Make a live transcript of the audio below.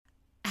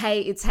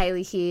Hey, it's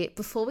Hayley here.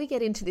 Before we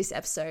get into this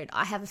episode,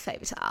 I have a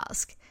favour to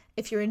ask.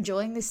 If you're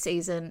enjoying this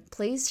season,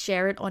 please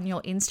share it on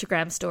your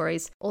Instagram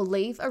stories or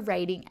leave a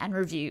rating and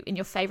review in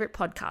your favourite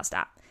podcast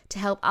app to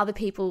help other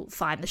people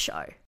find the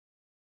show.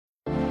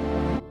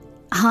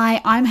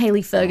 Hi, I'm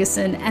Hayley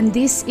Ferguson, and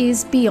this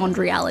is Beyond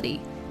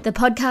Reality, the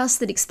podcast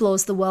that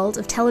explores the world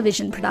of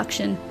television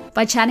production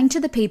by chatting to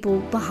the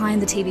people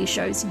behind the TV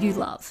shows you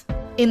love.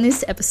 In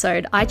this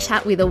episode, I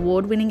chat with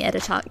award-winning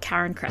editor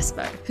Karen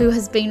Crespo, who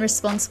has been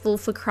responsible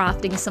for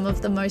crafting some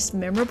of the most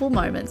memorable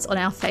moments on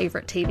our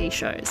favourite TV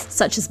shows,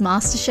 such as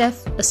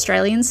MasterChef,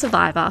 Australian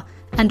Survivor,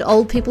 and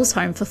Old People's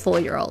Home for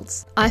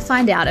 4-year-olds. I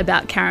find out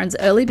about Karen's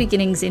early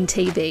beginnings in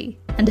TV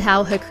and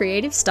how her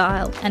creative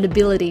style and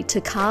ability to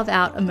carve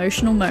out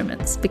emotional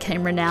moments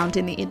became renowned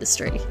in the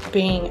industry.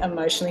 Being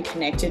emotionally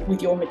connected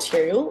with your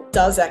material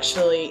does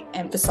actually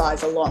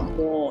emphasise a lot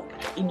more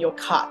in your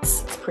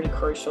cuts. It's pretty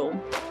crucial.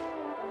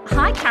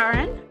 Hi,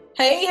 Karen.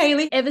 Hey,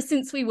 Hayley. Ever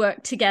since we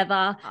worked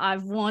together,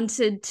 I've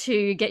wanted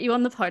to get you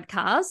on the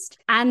podcast,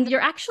 and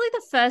you're actually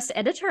the first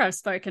editor I've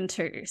spoken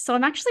to. So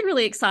I'm actually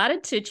really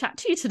excited to chat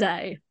to you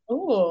today.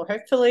 Oh,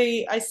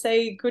 hopefully I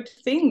say good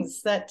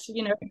things that,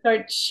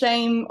 don't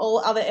shame all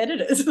other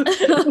editors.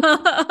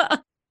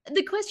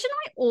 The question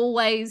I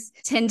always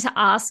tend to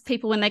ask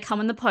people when they come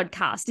on the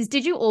podcast is,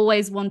 did you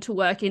always want to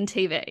work in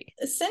TV?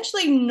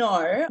 Essentially,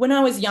 no. When I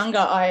was younger,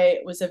 I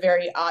was a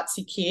very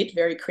artsy kid,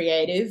 very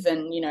creative,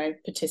 and,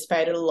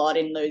 participated a lot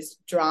in those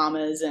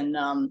dramas and,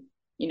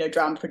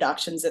 drama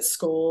productions at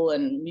school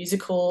and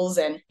musicals.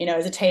 And,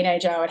 as a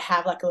teenager, I would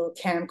have like a little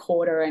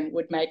camcorder and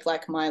would make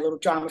like my little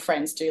drama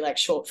friends do like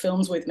short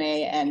films with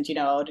me. And,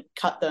 I would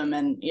cut them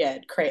and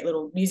create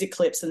little music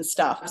clips and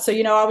stuff. So,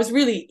 I was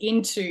really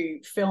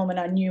into film and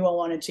I knew I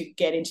wanted to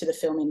get into the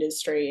film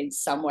industry in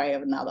some way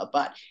or another,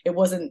 but it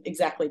wasn't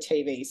exactly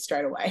TV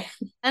straight away.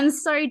 And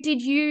so did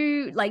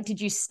you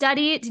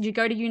study it? Did you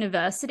go to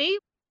university?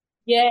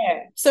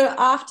 Yeah. So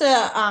after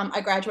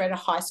I graduated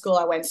high school,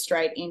 I went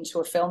straight into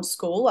a film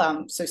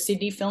school, so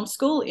Sydney Film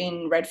School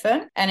in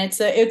Redfern, and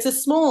it's a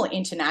small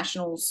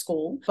international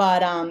school,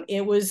 but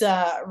it was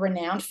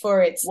renowned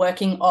for its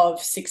working of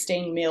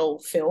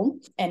 16mm film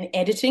and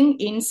editing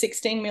in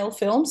 16mm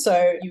film.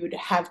 So you would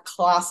have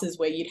classes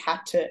where you'd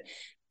have to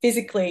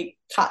physically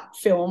cut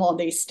film on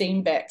these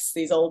Steenbecks,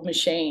 these old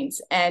machines.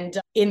 And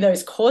in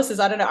those courses,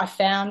 I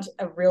found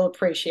a real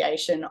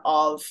appreciation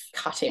of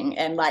cutting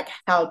and like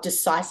how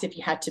decisive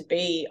you had to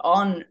be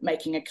on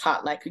making a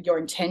cut, like your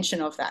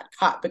intention of that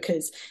cut,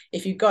 because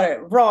if you got it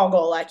wrong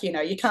or like, you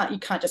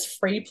can't just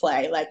free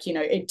play, like,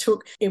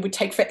 it would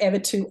take forever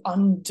to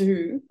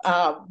undo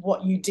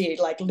what you did,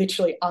 like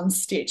literally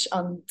unstitch,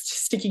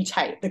 sticky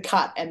tape the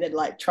cut and then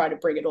like try to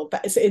bring it all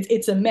back. So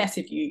it's a mess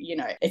if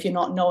you're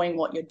not knowing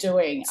what you're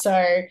doing.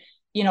 So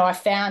I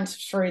found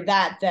through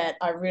that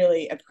I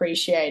really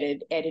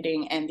appreciated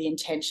editing and the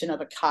intention of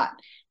a cut.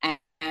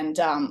 And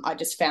I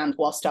just found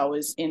whilst I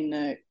was in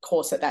the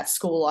course at that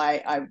school,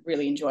 I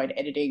really enjoyed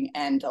editing,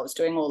 and I was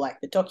doing all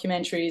like the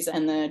documentaries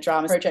and the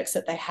drama projects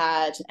that they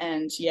had.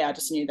 And I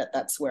just knew that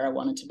that's where I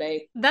wanted to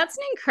be. That's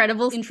an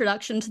incredible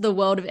introduction to the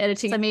world of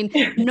editing. I mean,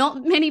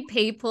 not many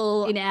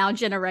people in our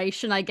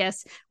generation, I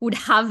guess, would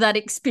have that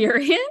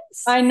experience.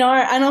 I know.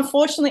 And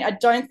unfortunately, I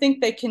don't think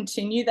they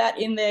continue that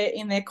in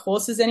their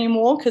courses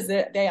anymore, because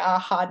they are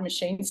hard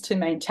machines to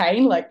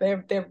maintain. Like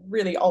they're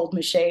really old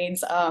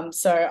machines.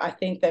 So I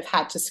think they've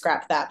had to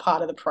scrap that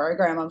part of the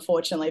program,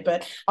 unfortunately.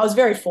 But I was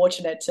very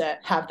fortunate to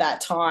have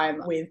that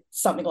time with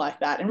something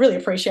like that and really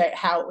appreciate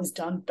how it was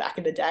done back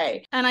in the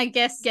day. And I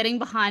guess getting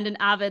behind an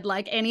Avid,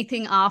 like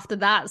anything after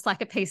that, it's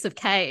like a piece of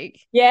cake.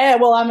 Yeah,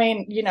 well, I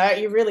mean,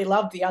 you really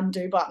love the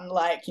undo button,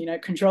 like,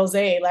 Control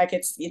Z, like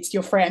it's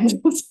your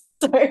friend.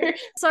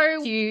 So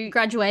you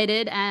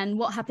graduated, and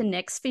what happened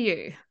next for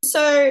you?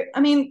 So, I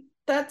mean,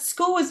 that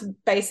school was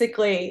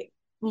basically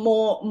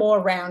more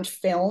around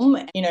film,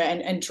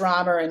 and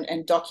drama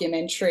and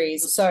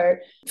documentaries. So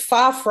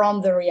far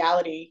from the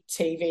reality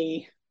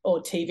TV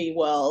or TV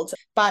world.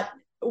 But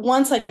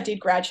once I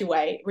did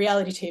graduate,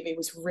 reality TV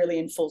was really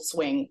in full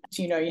swing.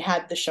 You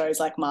had the shows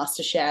like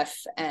MasterChef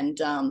and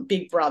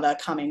Big Brother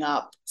coming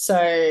up.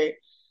 So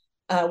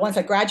once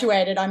I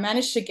graduated, I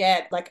managed to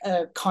get like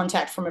a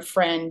contact from a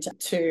friend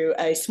to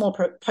a small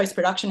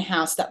post-production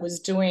house that was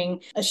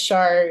doing a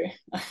show.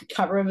 I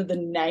can't remember the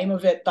name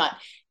of it, but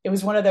it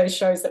was one of those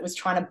shows that was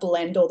trying to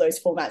blend all those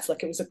formats.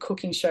 Like it was a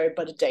cooking show,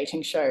 but a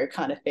dating show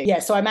kind of thing. Yeah,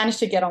 so I managed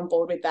to get on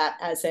board with that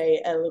as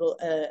a little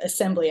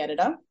assembly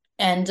editor.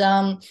 And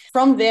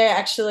from there,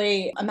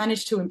 actually, I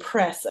managed to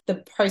impress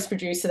the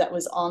post-producer that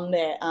was on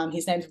there.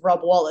 His name's Rob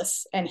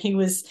Wallace, and he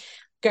was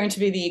going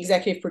to be the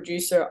executive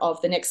producer of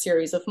the next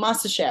series of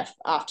MasterChef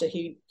after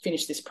he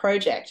finished this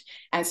project.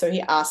 And so he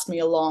asked me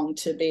along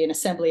to be an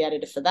assembly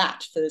editor for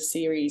the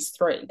series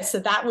 3. So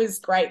that was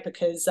great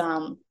because,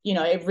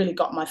 it really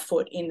got my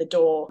foot in the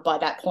door by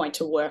that point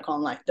to work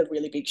on like the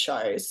really big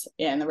shows.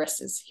 Yeah, and the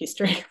rest is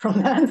history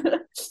from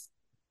that.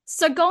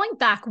 So going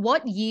back,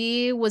 what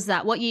year was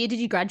that? What year did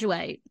you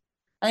graduate?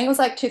 I think it was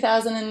like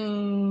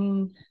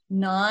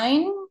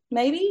 2009.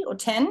 maybe, or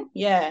 10.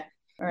 Yeah,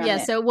 around Yeah,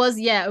 there. so it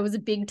was a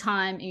big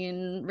time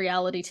in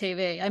reality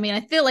TV. I mean,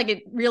 I feel like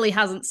it really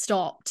hasn't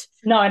stopped.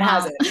 No, it Um,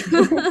 hasn't.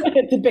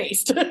 It's a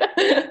beast.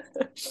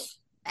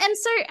 And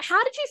so,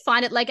 how did you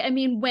find it? Like, I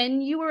mean,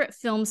 when you were at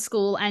film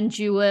school and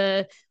you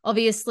were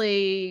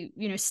obviously,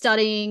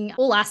 studying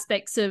all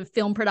aspects of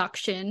film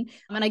production,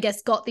 and I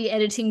guess got the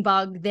editing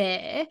bug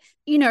there,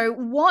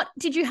 what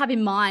did you have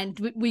in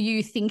mind? Were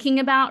you thinking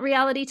about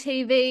reality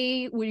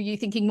TV? Were you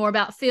thinking more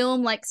about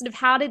film? Like, sort of,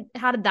 how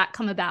did that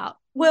come about?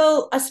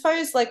 Well, I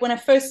suppose like when I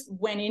first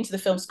went into the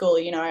film school,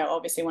 I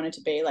obviously wanted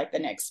to be like the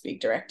next big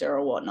director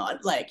or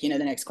whatnot, like, the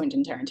next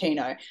Quentin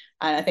Tarantino.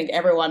 And I think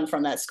everyone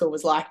from that school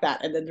was like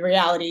that. And the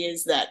reality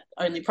is that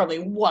only probably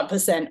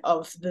 1%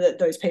 of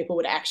those people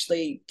would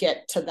actually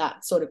get to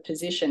that sort of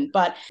position.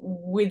 But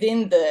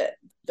within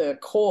the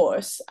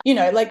course,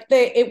 like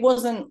it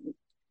wasn't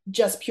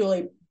just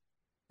purely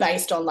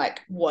based on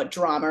like what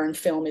drama and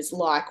film is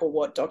like or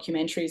what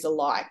documentaries are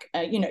like.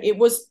 It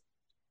was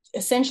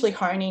essentially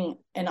honing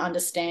and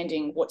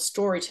understanding what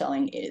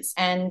storytelling is.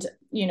 And,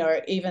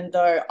 even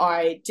though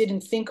I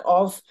didn't think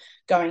of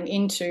going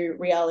into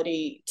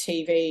reality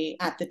TV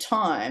at the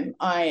time,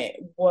 I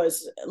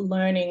was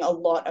learning a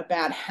lot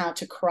about how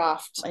to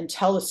craft and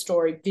tell a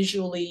story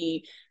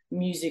visually,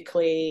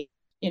 musically,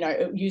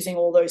 using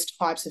all those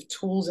types of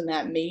tools in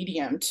that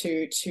medium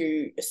to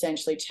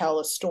essentially tell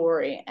a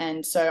story.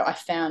 And so I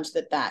found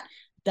that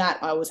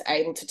I was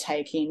able to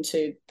take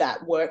into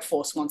that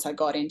workforce once I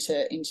got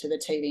into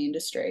the TV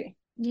industry.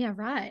 Yeah,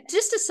 right.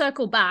 Just to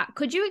circle back,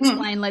 could you Hmm.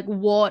 explain like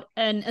what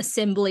an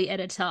assembly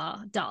editor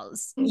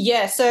does?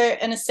 Yeah, so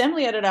an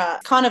assembly editor,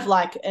 kind of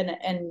like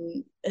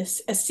an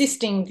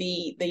assisting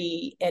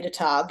the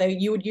editor.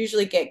 You would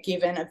usually get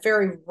given a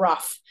very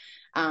rough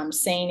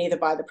scene either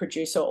by the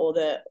producer or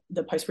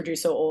the post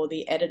producer or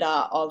the editor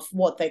of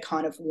what they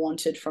kind of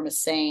wanted from a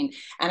scene,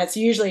 and it's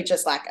usually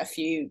just like a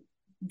few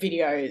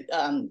videos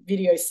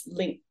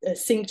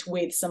synced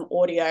with some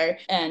audio,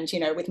 and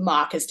with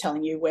markers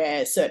telling you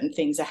where certain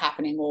things are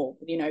happening, or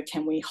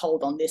can we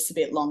hold on this a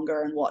bit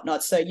longer and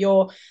whatnot. So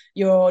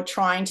you're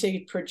trying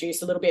to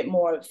produce a little bit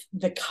more of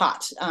the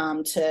cut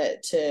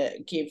to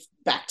give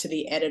back to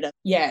the editor.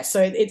 Yeah,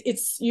 so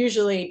it's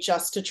usually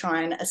just to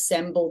try and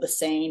assemble the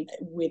scene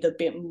with a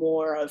bit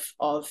more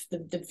of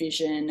the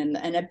vision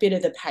and a bit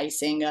of the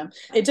pacing.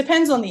 It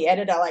depends on the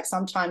editor. Like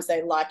sometimes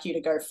they like you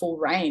to go full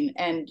rein,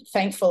 and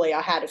thankfully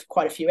I had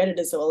quite a few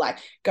editors who were like,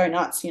 go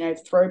nuts,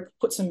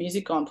 put some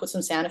music on, put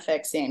some sound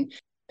effects in.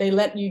 They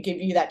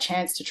give you that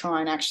chance to try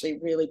and actually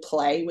really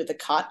play with the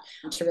cut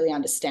to really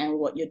understand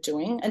what you're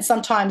doing. And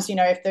sometimes,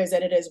 if those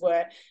editors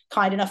were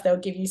kind enough, they'll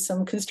give you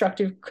some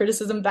constructive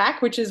criticism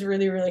back, which is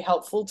really, really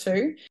helpful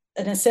too.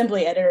 An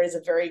assembly editor is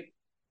a very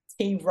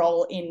key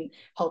role in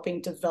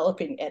helping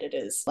developing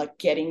editors, like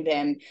getting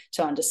them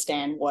to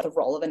understand what the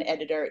role of an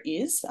editor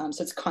is. So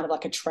it's kind of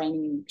like a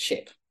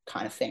traineeship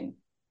kind of thing.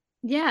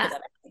 Yeah.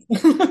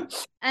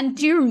 And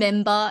do you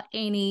remember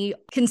any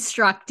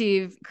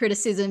constructive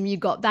criticism you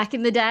got back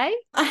in the day?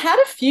 I had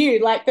a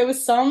few. Like there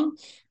was some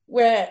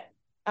where,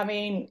 I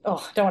mean,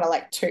 I don't want to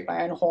like toot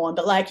my own horn,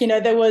 but like,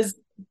 there was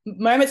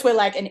moments where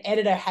like an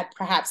editor had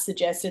perhaps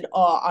suggested,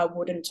 I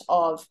wouldn't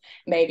have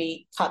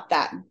maybe cut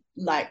that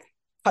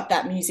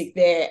music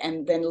there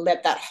and then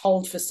let that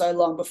hold for so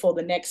long before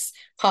the next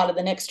part of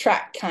the next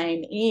track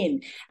came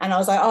in. And I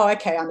was like, oh,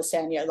 okay, I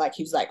understand. Like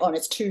he was like,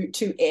 it's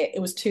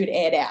it was too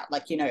aired out.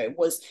 Like, it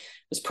was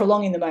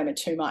prolonging the moment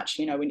too much.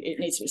 It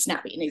needs to be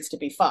snappy, it needs to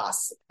be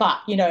fast. But,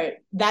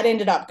 that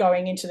ended up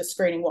going into the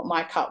screening what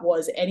my cut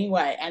was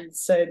anyway. And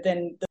so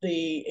then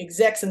the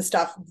execs and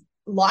stuff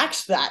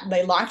liked that.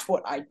 They liked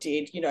what I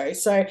did,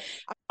 so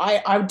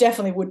I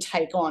definitely would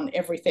take on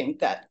everything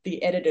that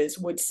the editors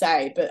would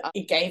say, but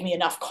it gave me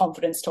enough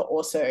confidence to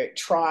also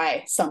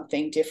try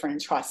something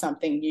different, try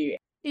something new.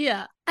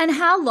 Yeah. And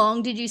how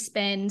long did you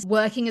spend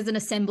working as an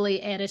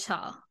assembly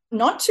editor?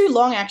 Not too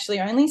long,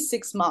 actually, only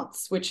 6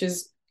 months, which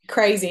is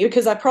crazy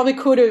because I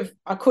could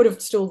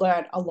have still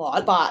learned a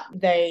lot, but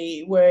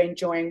they were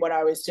enjoying what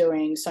I was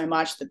doing so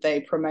much that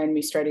they promoted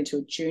me straight into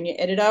a junior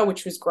editor,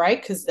 which was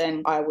great because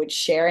then I would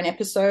share an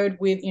episode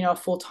with a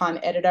full-time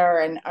editor,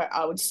 and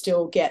I would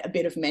still get a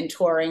bit of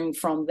mentoring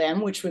from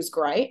them, which was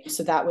great.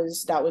 So that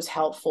was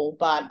helpful.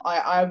 But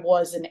I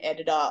was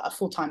a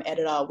full-time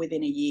editor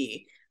within a year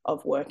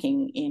of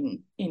working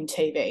in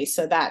TV,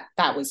 so that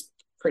was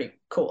pretty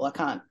cool.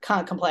 I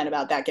can't complain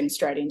about that, getting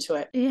straight into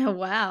it. Yeah,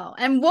 wow.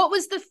 And what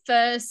was the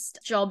first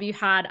job you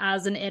had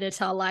as an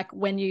editor? Like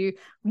when you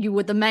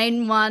were the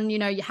main one,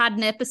 you had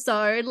an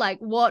episode, like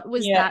what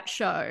was that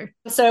show?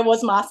 So it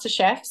was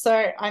MasterChef.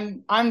 So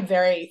I'm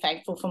very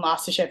thankful for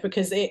MasterChef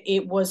because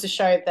it was a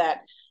show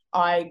that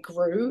I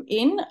grew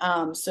in.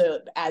 So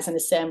as an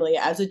assembly,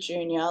 as a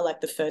junior,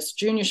 like the first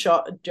junior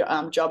job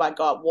I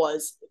got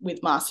was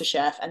with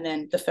MasterChef, and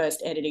then the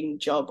first editing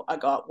job I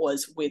got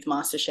was with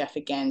MasterChef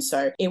again.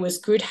 So it was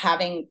good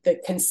having the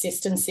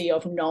consistency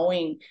of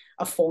knowing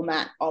a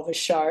format of a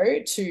show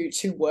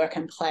to work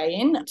and play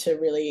in, to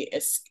really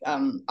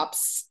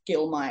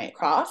upskill my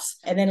crafts.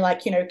 And then,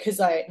 like, you know,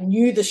 because I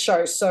knew the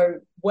show so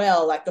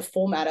well, like the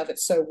format of it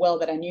so well,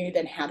 that I knew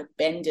then how to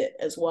bend it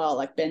as well,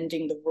 like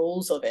bending the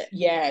rules of it.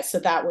 Yeah, so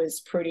that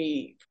was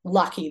pretty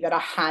lucky that I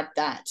had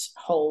that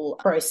whole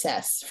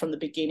process from the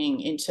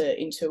beginning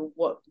into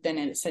what then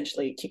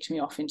essentially kicked me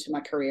off into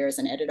my career as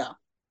an editor.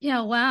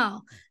 Yeah,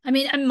 wow. I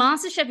mean, and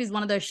MasterChef is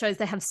one of those shows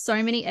that have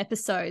so many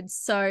episodes.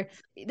 So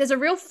there's a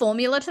real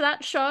formula to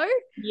that show.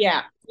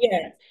 Yeah.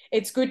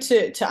 It's good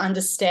to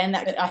understand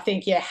that. But I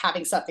think, yeah,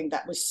 having something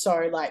that was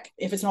so, like,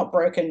 if it's not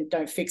broken,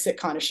 don't fix it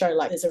kind of show.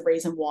 Like, there's a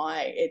reason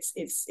why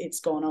it's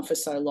gone on for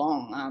so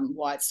long,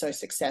 why it's so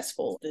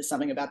successful. There's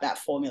something about that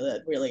formula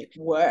that really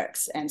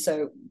works. And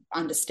so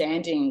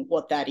understanding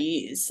what that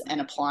is and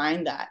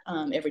applying that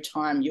every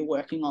time you're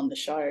working on the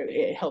show,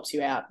 it helps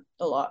you out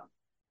a lot.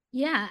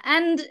 Yeah.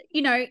 And,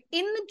 you know,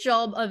 in the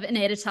job of an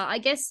editor, I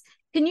guess,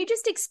 can you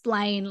just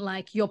explain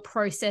like your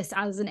process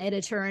as an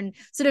editor and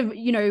sort of,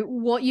 you know,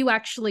 what you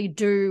actually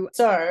do?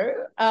 So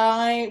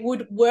I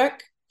would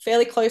work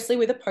fairly closely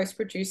with a post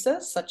producer,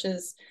 such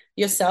as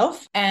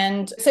yourself.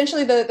 And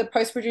essentially the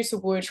post producer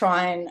would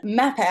try and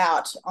map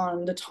out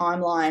on the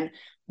timeline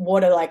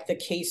what are like the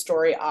key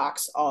story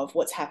arcs of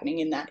what's happening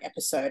in that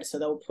episode. So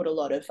they'll put a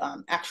lot of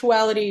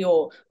actuality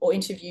or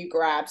interview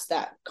grabs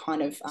that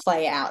kind of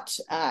play out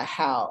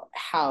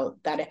how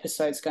that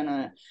episode's going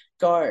to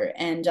go.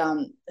 And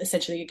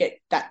essentially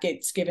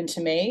gets given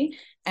to me.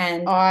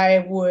 And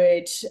I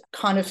would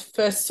kind of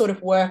first sort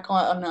of work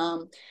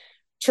on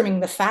trimming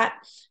the fat,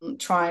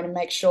 trying to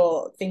make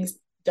sure things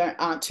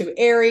aren't too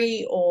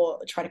airy, or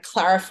try to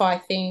clarify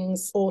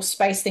things or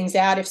space things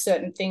out if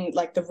certain things,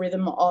 like the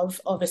rhythm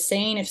of a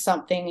scene, if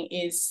something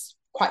is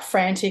quite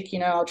frantic, you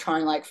know, I'll try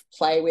and like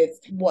play with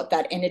what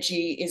that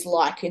energy is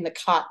like in the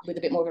cut with a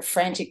bit more of a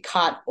frantic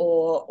cut,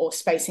 or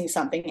spacing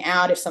something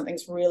out if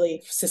something's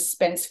really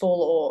suspenseful,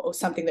 or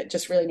something that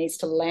just really needs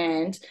to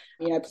land,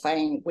 you know,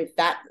 playing with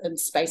that and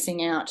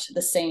spacing out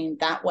the scene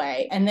that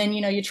way. And then,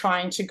 you know, you're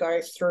trying to go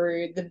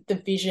through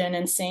the vision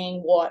and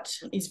seeing what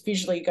is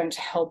visually going to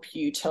help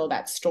you tell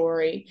that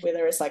story,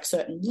 whether it's like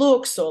certain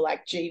looks or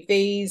like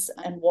GVs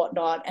and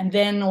whatnot. And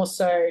then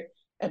also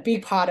a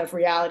big part of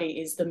reality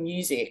is the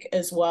music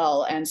as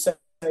well. And so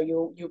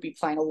you'll be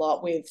playing a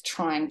lot with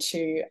trying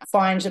to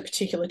find a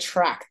particular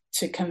track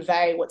to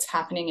convey what's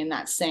happening in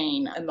that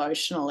scene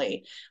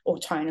emotionally or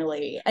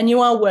tonally. And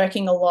you are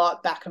working a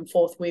lot back and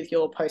forth with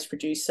your post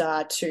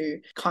producer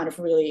to kind of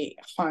really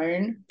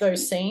hone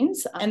those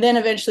scenes. And then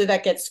eventually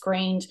that gets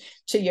screened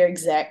to your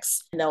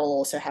execs, and they'll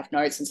also have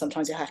notes, and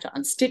sometimes you have to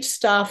unstitch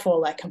stuff or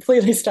like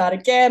completely start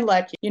again.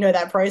 Like, you know,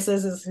 that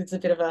process is, it's a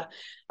bit of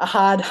a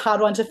hard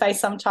one to face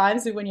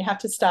sometimes when you have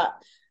to start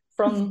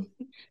from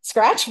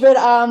scratch. But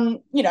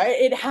you know,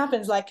 it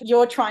happens. Like,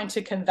 you're trying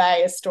to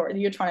convey a story,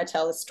 you're trying to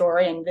tell a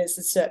story, and there's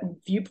a certain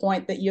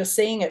viewpoint that you're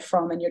seeing it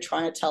from, and you're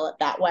trying to tell it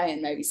that way.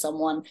 And maybe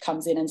someone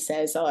comes in and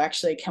says, oh,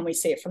 actually, can we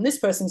see it from this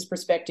person's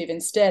perspective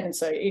instead? And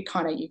so you're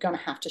going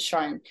to have to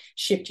try and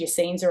shift your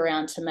scenes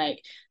around to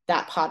make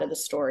that part of the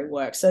story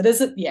work. So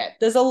there's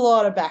a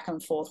lot of back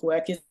and forth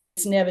work.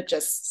 It's never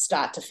just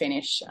start to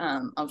finish.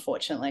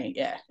 Unfortunately,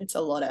 yeah, it's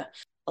a lot of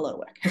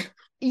work.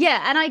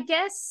 Yeah, and I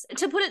guess,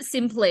 to put it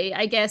simply,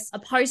 I guess a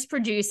post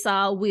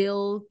producer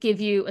will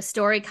give you a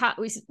story cut,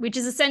 which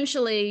is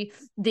essentially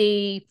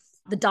the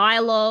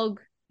dialogue,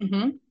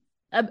 Mm-hmm.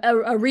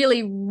 a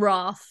really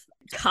rough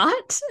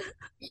cut.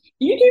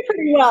 You do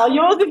pretty well.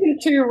 Yours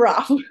isn't too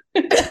rough.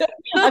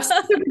 I've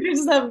seen some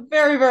producers have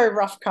very, very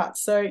rough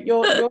cuts, so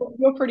you're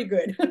pretty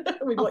good.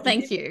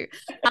 Thank you.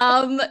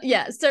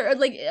 Yeah, so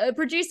like a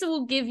producer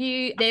will give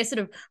you their sort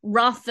of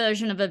rough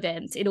version of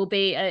events. It'll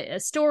be a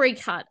story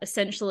cut,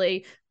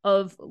 essentially,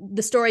 of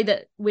the story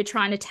that we're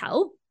trying to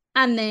tell,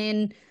 and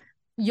then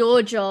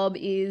your job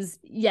is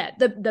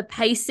the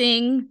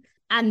pacing,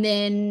 and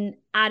then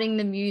adding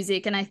the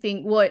music. And I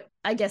think what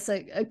I guess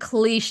a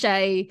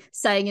cliche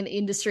saying in the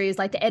industry is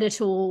like the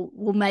editor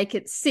will make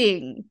it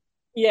sing.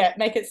 Yeah,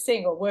 make it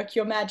sing or work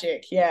your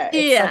magic. Yeah.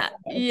 Yeah.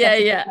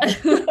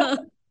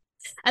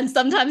 And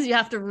sometimes you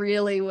have to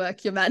really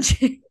work your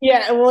magic.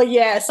 Yeah, well,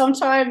 yeah,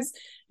 sometimes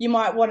you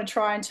might want to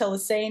try and tell a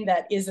scene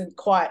that isn't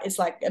quite, it's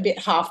like a bit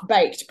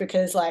half-baked,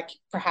 because like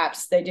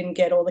perhaps they didn't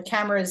get all the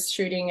cameras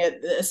shooting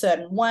it a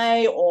certain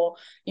way, or,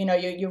 you know,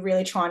 you're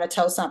really trying to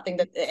tell something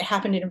that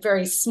happened in a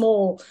very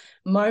small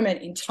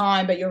moment in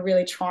time, but you're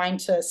really trying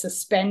to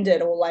suspend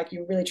it, or like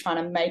you're really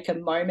trying to make a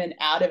moment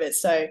out of it.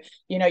 So,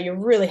 you know, you're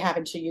really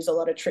having to use a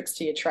lot of tricks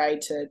to your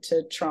trade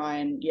to try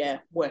and,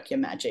 work your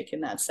magic in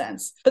that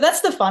sense. But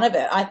that's the fun of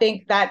it. I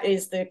think that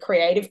is the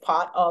creative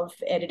part of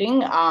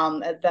editing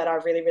that I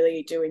really,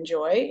 really do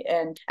enjoy.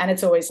 And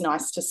it's always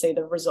nice to see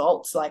the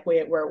results, like where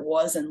it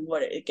was and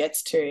what it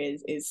gets to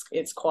is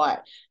it's quite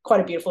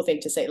a beautiful thing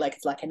to see. Like,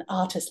 it's like an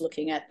artist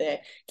looking at their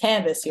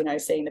canvas, you know,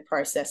 seeing the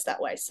process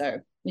that way.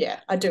 So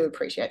yeah, I do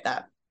appreciate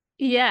that.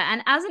 Yeah,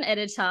 and as an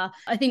editor,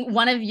 I think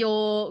one of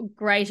your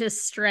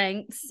greatest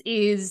strengths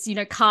is,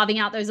 carving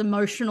out those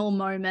emotional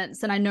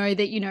moments. And I know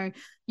that,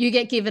 you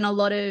get given a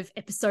lot of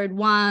episode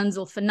ones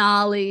or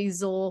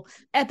finales or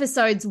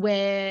episodes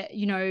where,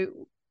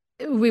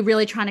 we're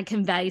really trying to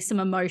convey some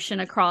emotion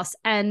across.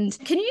 And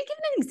can you give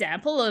an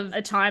example of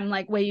a time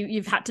like where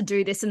you've had to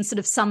do this and sort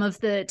of some of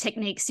the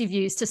techniques you've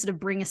used to sort of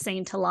bring a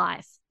scene to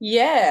life?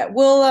 Yeah,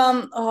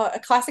 well, a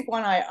classic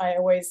one I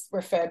always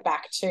referred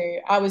back to.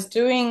 I was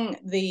doing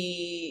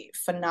the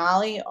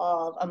finale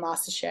of a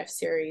MasterChef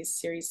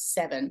series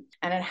 7,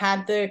 and it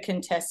had the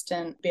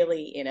contestant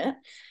Billy in it.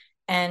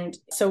 And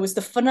so it was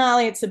the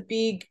finale. It's a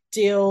big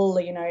deal,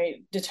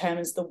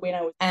 determines the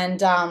winner. And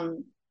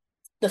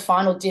the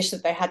final dish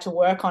that they had to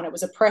work on, it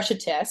was a pressure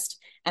test.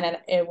 And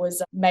it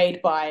was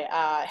made by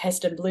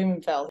Heston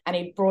Blumenfeld. And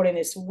he brought in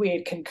this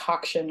weird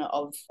concoction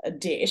of a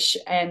dish.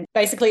 And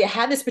basically it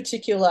had this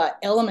particular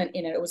element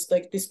in it. It was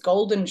like this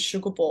golden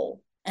sugar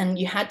ball. And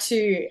you had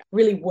to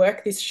really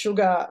work this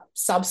sugar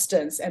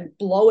substance and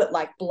blow it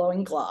like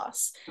blowing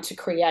glass to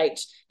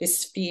create this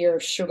sphere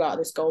of sugar,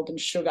 this golden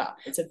sugar.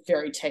 It's a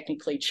very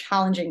technically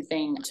challenging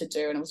thing to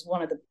do. And it was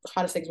one of the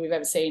hardest things we've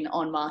ever seen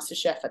on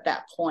MasterChef at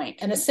that point.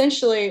 And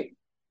essentially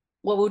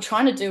what we were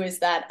trying to do is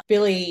that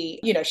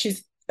Billy,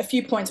 she's a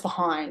few points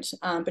behind,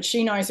 but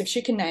she knows if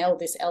she can nail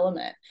this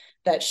element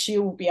that she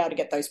will be able to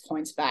get those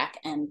points back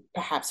and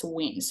perhaps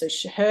win. So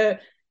her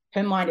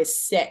mind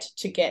is set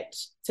to get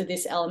to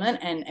this element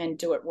and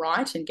do it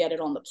right and get it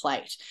on the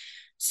plate.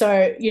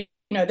 So,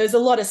 there's a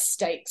lot of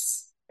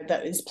stakes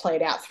that is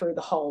played out through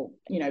the whole,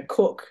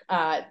 cook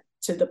to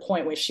the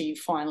point where she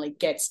finally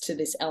gets to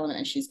this element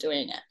and she's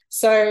doing it.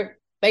 So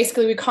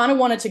basically we kind of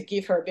wanted to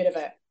give her a bit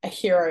of a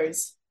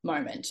hero's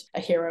moment,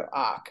 a hero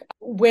arc.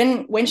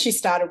 When she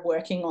started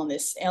working on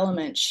this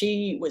element,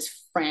 she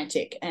was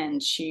frantic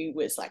and she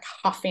was like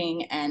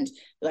huffing, and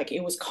like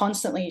it was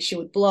constantly, she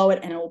would blow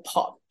it and it will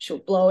pop. She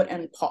would blow it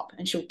and pop,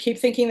 and she'll keep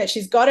thinking that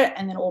she's got it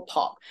and then it will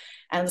pop.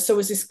 And so it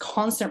was this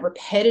constant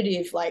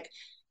repetitive, like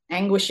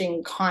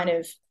anguishing kind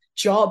of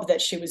job that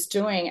she was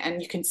doing,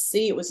 and you can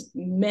see it was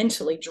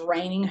mentally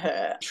draining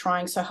her,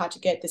 trying so hard to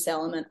get this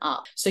element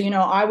up. So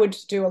I would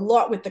do a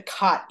lot with the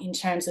cut in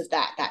terms of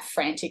that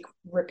frantic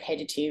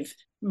repetitive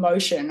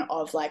motion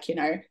of like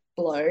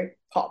blow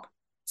pop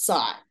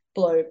sigh,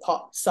 blow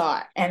pop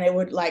sigh, and it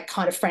would like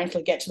kind of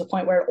frantically get to the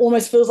point where it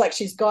almost feels like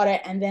she's got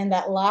it. And then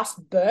that last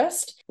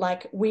burst,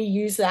 like we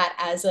use that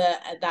as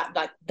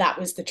that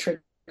was the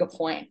trigger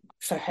point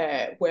for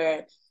her,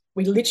 where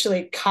we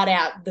literally cut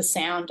out the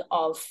sound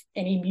of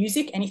any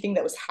music, anything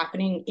that was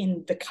happening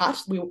in the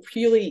cut. We were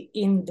purely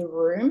in the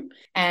room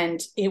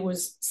and it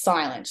was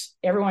silent.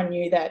 Everyone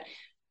knew that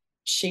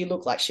she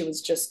looked like she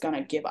was just going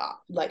to give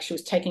up. Like she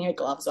was taking her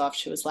gloves off.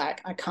 She was like,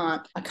 I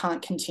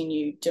can't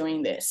continue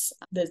doing this.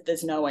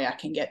 There's no way I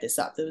can get this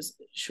up.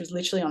 She was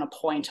literally on a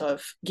point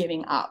of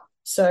giving up.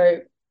 So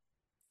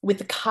with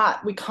the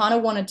cut, we kind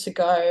of wanted to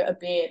go a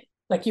bit,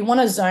 like you want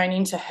to zone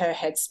into her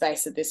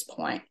headspace at this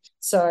point.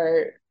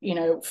 So,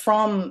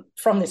 from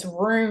this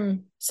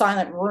room,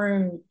 silent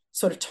room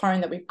sort of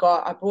tone that we've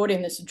got, I brought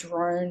in this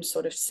drone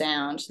sort of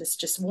sound, this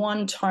just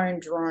one tone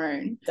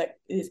drone that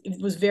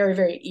it was very,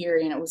 very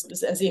eerie, and it was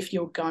as if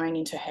you were going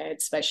into her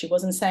headspace. She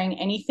wasn't saying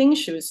anything.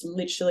 She was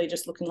literally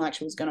just looking like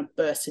she was going to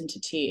burst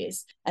into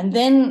tears. And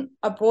then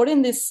I brought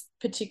in this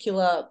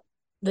particular,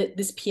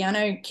 this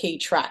piano key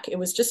track. It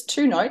was just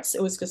 2 notes.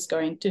 It was just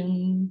going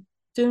dun,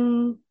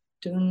 dun,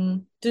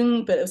 dun,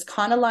 dun, but it was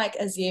kind of like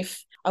as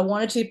if I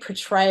wanted to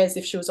portray as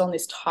if she was on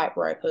this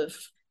tightrope of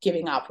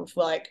giving up, of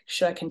like,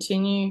 should I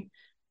continue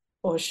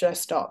or should I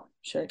stop?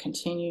 Should I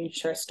continue?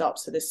 Should I stop?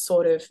 So this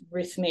sort of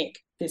rhythmic,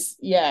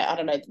 I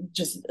don't know,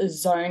 just a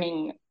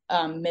zoning,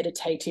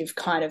 meditative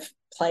kind of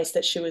place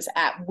that she was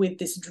at with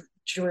this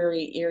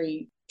dreary,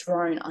 eerie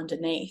drone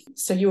underneath.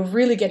 So you were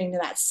really getting to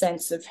that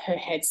sense of her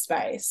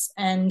headspace.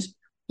 And,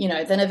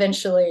 then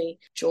eventually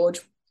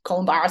George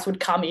Colin Barris would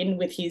come in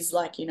with his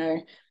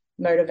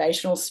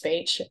motivational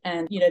speech,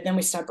 and then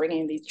we start bringing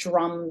in these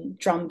drum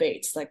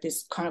beats, like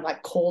this kind of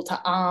like call to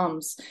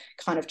arms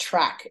kind of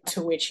track,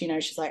 to which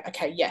she's like,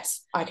 okay,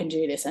 yes, I can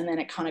do this. And then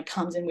it kind of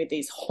comes in with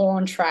these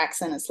horn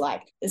tracks, and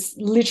it's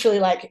literally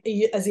like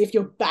as if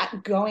you're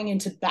going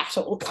into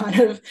battle kind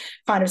of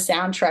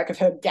soundtrack of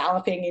her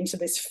galloping into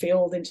this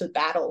field, into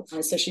battle.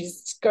 And so she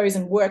goes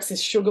and works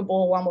this sugar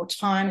ball one more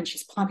time, and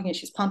she's pumping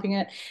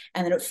it,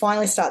 and then it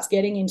finally starts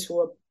getting into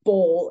a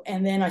ball.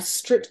 And then I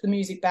stripped the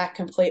music back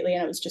completely,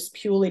 and it was just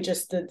purely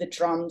just the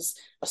drums,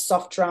 a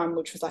soft drum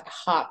which was like a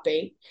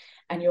heartbeat,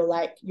 and you're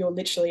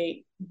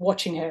literally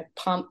watching her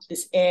pump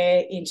this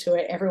air into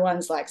it.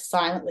 Everyone's like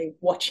silently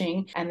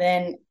watching, and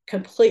then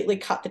completely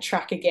cut the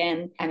track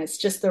again, and it's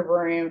just the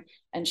room.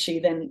 And she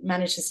then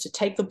manages to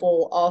take the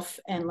ball off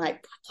and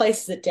like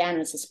places it down,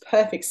 and it's this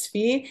perfect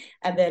sphere.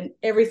 And then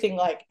everything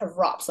like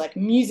erupts, like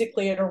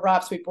musically it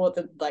erupts. We brought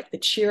the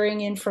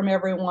cheering in from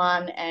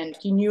everyone, and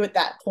you knew at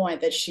that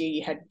point that she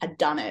had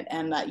done it,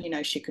 and that, you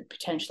know, she could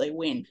potentially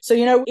win. So,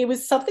 you know, it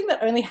was something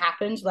that only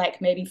happened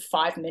like maybe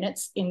 5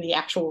 minutes in the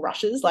actual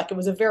rushes. Like it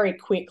was a very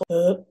quick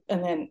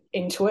and then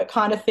into it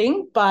kind of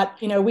thing. But,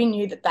 you know, we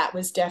knew that that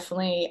was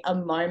definitely a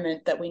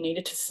moment that we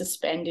needed to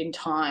suspend in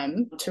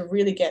time to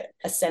really get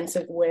a sense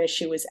of where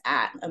she was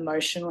at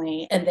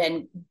emotionally, and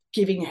then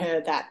giving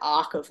her that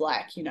arc of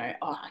like, you know,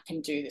 oh, I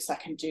can do this,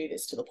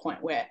 to the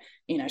point where,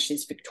 you know,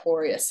 she's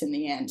victorious in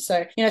the end.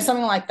 So, you know,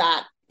 something like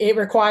that, it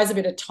requires a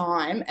bit of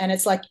time, and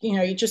it's like, you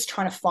know, you're just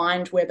trying to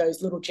find where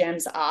those little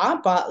gems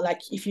are. But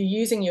like if you're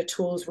using your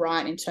tools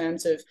right in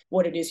terms of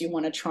what it is you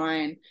want to try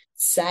and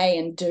say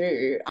and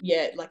do,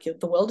 yeah, like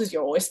the world is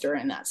your oyster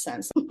in that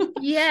sense.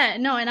 Yeah,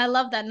 no, and I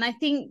love that. And I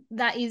think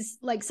that is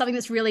like something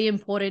that's really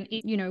important,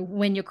 you know,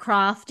 when you're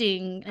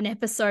crafting an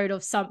episode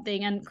of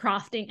something and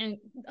crafting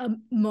a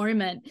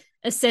moment,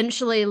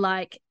 essentially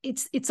like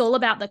it's all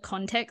about the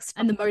context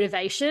and the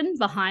motivation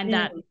behind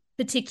that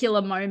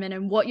particular moment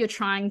and what you're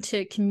trying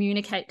to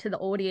communicate to the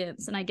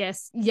audience. And I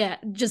guess, yeah,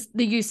 just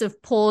the use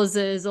of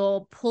pauses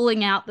or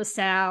pulling out the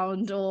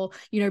sound or,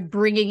 you know,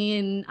 bringing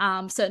in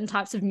certain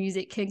types of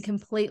music can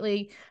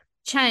completely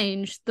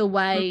change the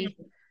way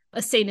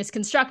a scene is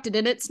constructed.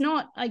 And it's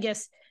not, I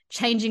guess,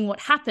 changing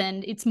what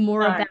happened. It's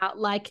more about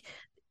like,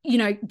 you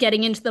know,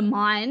 getting into the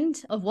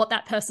mind of what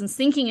that person's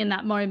thinking in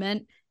that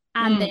moment,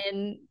 and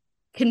then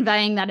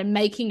conveying that and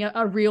making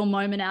a real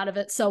moment out of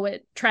it so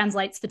it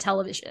translates for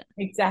television.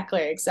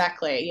 Exactly.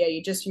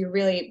 Yeah, you're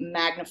really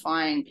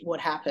magnifying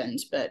what happened.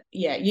 But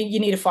yeah, you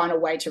need to find a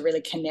way to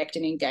really connect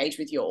and engage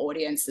with your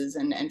audiences,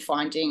 and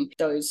finding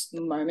those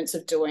moments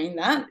of doing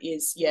that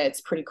is, yeah,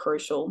 it's pretty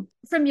crucial.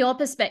 From your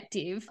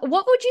perspective,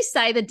 what would you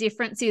say the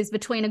difference is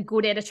between a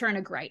good editor and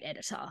a great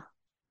editor?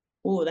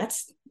 Oh,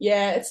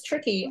 it's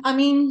tricky. I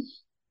mean,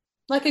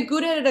 like a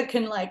good editor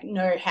can like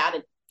know how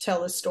to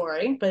tell a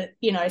story, but,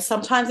 you know,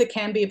 sometimes it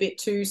can be a bit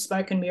too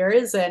smoke and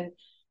mirrors, and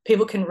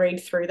people can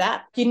read through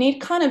that. You need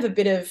kind of a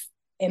bit of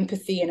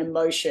empathy and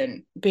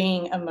emotion.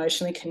 Being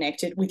emotionally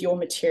connected with your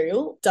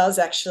material does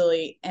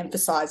actually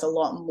emphasize a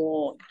lot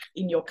more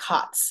in your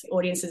cuts.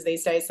 Audiences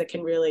these days that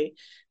can really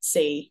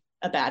see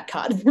a bad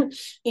cut.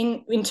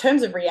 In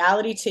terms of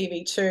reality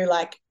TV too,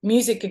 like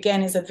music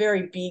again is a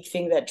very big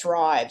thing that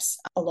drives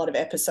a lot of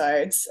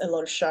episodes, a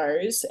lot of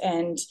shows,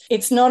 and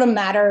it's not a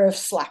matter of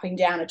slapping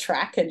down a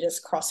track and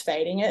just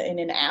crossfading it in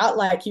and out.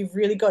 Like you've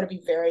really got to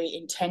be very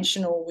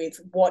intentional with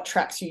what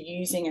tracks you're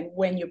using and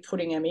when you're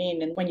putting them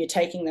in and when you're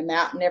taking them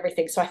out and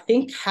everything. So I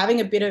think having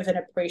a bit of an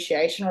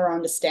appreciation or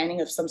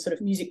understanding of some sort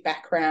of music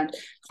background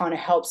kind of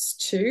helps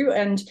too.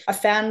 And I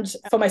found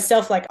for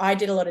myself, like I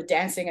did a lot of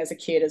dancing as a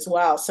kid as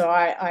well, so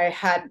I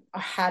had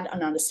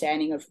an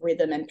understanding of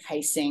rhythm and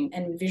pacing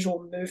and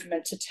visual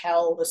movement to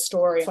tell the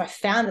story. So I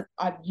found that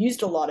I've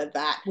used a lot of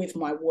that with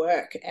my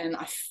work, and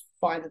I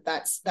find that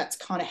that's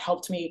kind of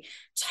helped me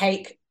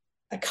take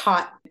a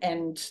cut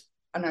and,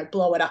 I don't know,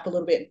 blow it up a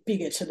little bit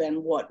bigger to then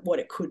what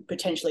it could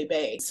potentially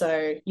be.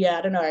 So yeah,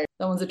 I don't know.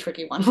 That one's a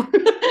tricky one.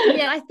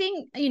 Yeah, I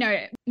think, you know,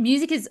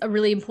 music is a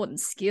really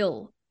important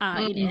skill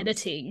in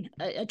editing.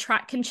 A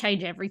track can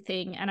change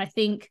everything. And I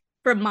think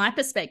from my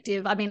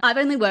perspective, I mean, I've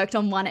only worked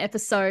on one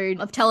episode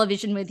of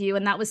television with you,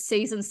 and that was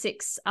season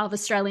 6 of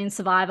Australian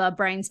Survivor,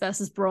 Brains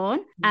versus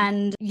Brawn.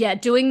 And yeah,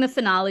 doing the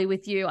finale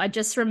with you, I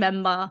just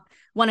remember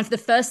one of the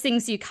first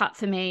things you cut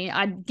for me,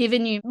 I'd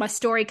given you my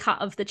story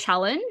cut of the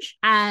challenge,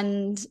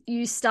 and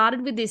you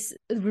started with this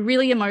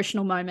really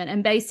emotional moment.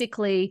 And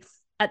basically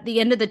at the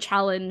end of the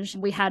challenge,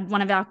 we had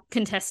one of our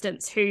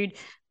contestants who'd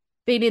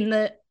been in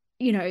the,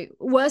 you know,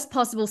 worst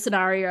possible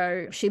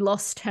scenario. She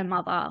lost her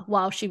mother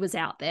while she was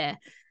out there,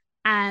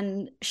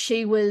 and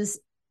she was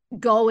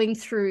going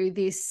through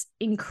this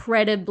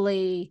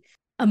incredibly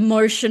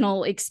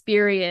emotional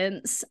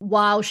experience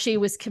while she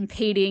was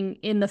competing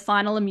in the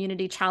final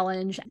immunity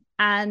challenge.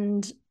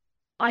 And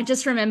I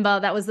just remember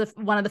that was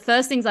one of the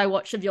first things I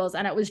watched of yours,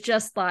 and it was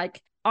just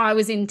like, I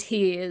was in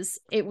tears.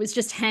 It was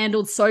just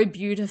handled so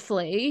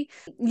beautifully.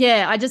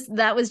 Yeah,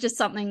 that was just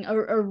something,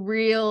 a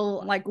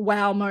real like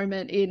wow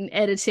moment in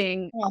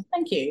editing. Oh,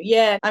 thank you.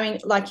 Yeah, I mean,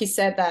 like you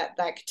said, that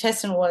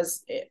contestant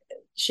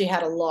she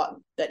had a lot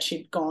that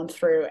she'd gone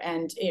through,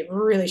 and it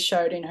really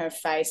showed in her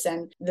face.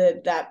 And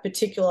that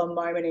particular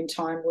moment in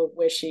time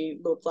where she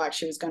looked like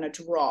she was going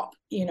to drop,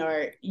 you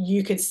know,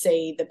 you could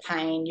see the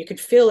pain, you could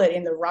feel it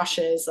in the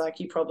rushes, like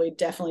you probably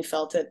definitely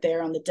felt it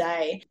there on the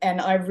day.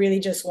 And I really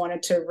just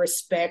wanted to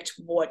respect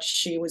what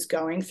she was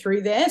going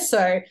through there.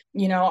 So,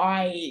 you know,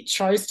 I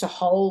chose to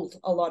hold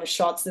a lot of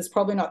shots. There's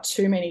probably not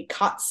too many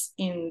cuts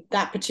in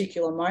that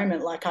particular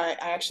moment. Like I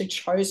actually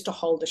chose to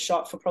hold a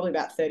shot for probably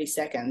about 30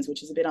 seconds,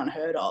 which is a bit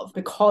unheard of,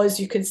 because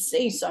you could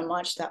see so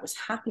much that was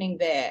happening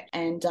there.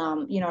 And,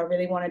 I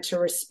really wanted to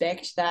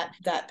respect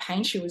that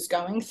pain she was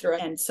going through.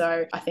 And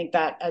so I think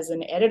that as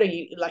an editor,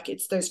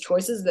 it's those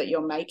choices that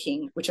you're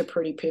making, which are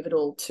pretty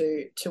pivotal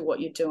to what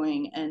you're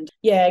doing. And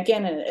yeah,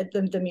 again,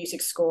 the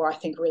music score, I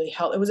think, really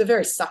helped. It was a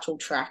very subtle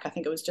track. I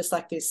think it was just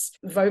like this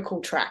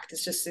vocal track.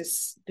 There's just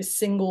this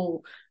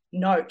single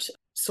note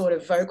sort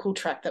of vocal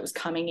track that was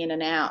coming in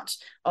and out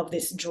of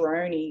this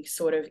droney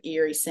sort of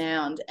eerie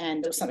sound.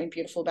 And there was something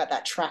beautiful about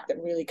that track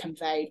that really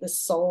conveyed the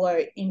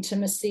solo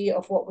intimacy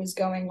of what was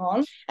going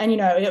on. And,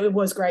 it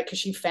was great because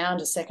she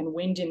found a second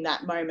wind in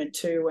that moment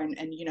too.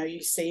 And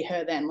you see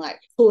her then like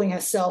pulling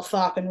herself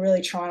up and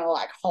really trying to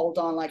like hold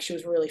on, like she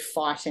was really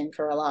fighting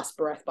for her last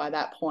breath by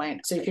that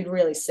point. So you could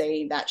really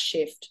see that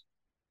shift.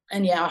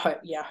 And I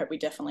hope we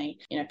definitely,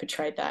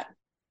 portrayed that.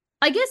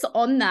 I guess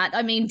on that,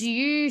 I mean, do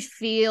you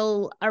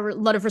feel a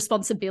lot of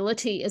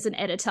responsibility as an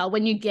editor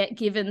when you get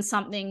given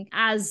something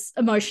as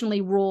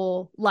emotionally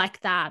raw like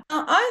that?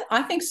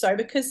 I think so,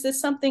 because there's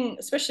something,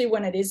 especially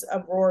when it is a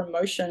raw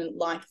emotion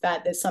like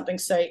that, there's something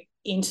so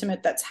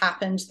intimate that's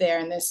happened there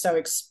and they're so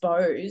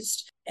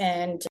exposed.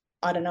 And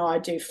I don't know, I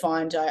do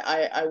find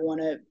I want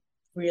to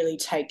really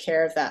take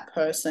care of that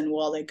person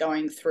while they're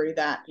going through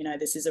that.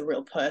 This is a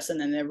real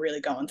person and they're really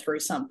going through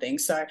something.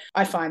 So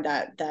I find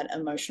that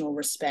emotional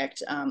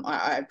respect,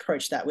 I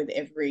approach that with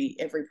every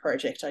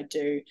project I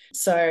do.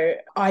 So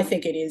I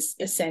think it is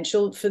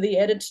essential for the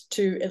editor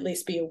to at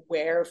least be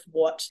aware of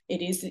what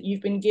it is that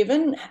you've been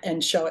given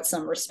and show it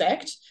some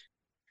respect.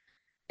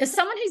 As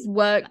someone who's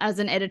worked as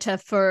an editor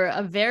for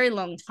a very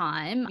long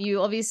time, you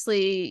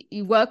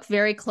work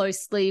very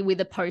closely with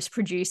a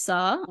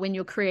post-producer when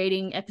you're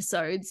creating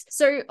episodes.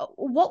 So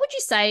what would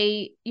you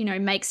say,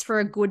 makes for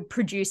a good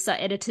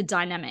producer-editor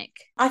dynamic?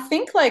 I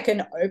think like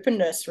an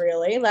openness,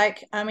 really.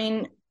 Like, I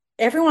mean,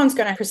 everyone's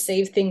going to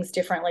perceive things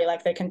differently.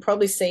 Like they can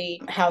probably see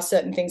how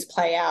certain things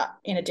play out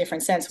in a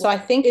different sense. So I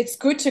think it's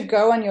good to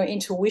go on your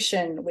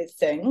intuition with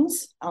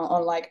things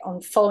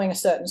on following a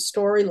certain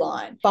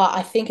storyline. But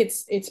I think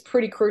it's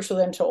pretty crucial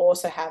then to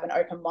also have an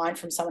open mind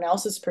from someone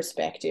else's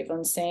perspective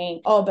and saying,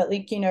 oh, but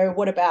like,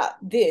 what about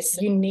this?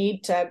 You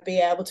need to be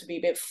able to be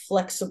a bit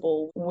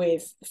flexible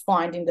with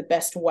finding the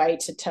best way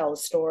to tell a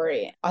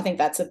story. I think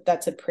that's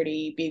a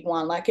pretty big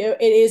one. Like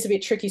it is a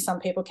bit tricky.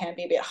 Some people can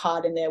be a bit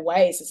hard in their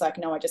ways. It's like,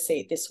 no, I just see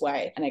it this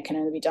way and it can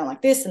only be done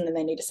like this, and then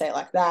they need to say it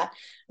like that.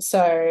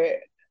 So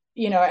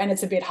and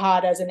it's a bit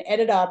hard as an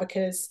editor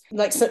because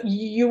so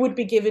you would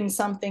be given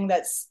something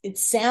it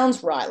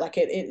sounds right, like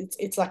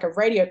it's like a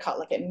radio cut,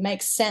 like it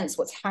makes sense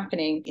what's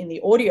happening in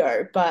the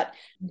audio, but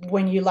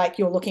when you're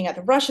looking at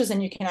the rushes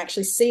and you can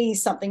actually see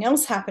something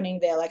else happening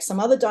there, like some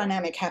other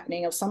dynamic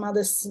happening or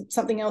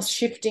something else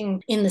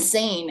shifting in the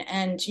scene,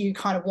 and you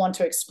kind of want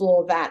to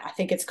explore that. I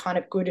think it's kind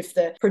of good if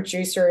the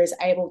producer is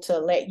able to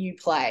let you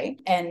play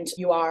and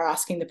you are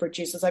asking the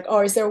producers like,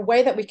 oh, is there a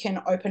way that we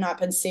can open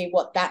up and see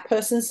what that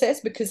person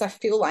says, because I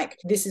feel like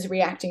this is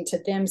reacting to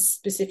them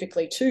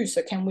specifically too.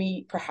 So can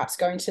we perhaps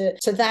go into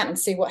that and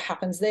see what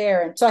happens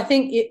there? And so I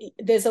think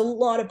there's a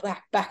lot of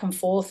back and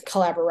forth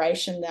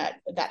collaboration that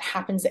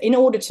happens in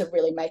order to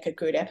really make a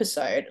good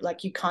episode.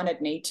 Like you kind of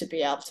need to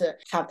be able to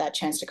have that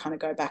chance to kind of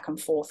go back and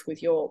forth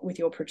with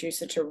your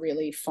producer to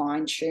really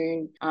fine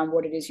tune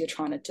what it is you're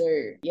trying to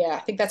do. Yeah, I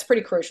think that's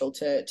pretty crucial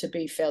to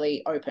be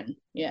fairly open.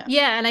 Yeah,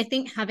 and I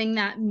think having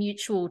that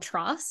mutual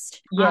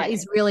trust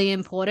is really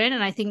important.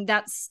 And I think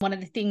that's one of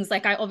the things,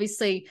 like I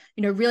obviously,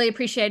 really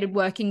appreciated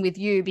working with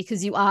you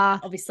because you are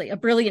obviously a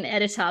brilliant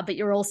editor, but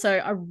you're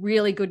also a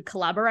really good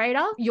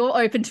collaborator.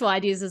 You're open to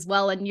ideas as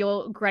well, and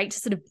you're great to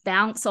sort of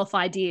bounce off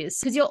ideas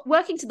because you're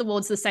working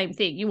towards the same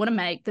thing. You want to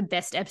make the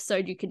best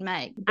episode you can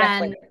make.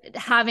 Definitely. And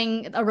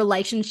having a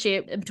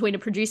relationship between a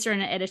producer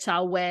and an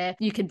editor where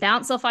you can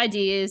bounce off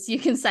ideas, you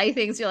can say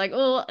things, you're like,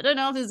 oh, I don't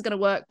know if this is going to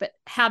work, but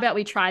how about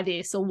we try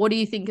this? Or what do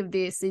you think of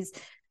this? Is,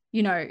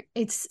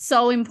 it's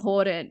so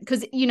important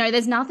because,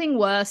 there's nothing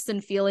worse than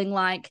feeling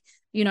like,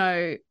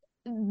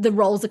 the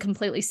roles are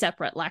completely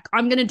separate. Like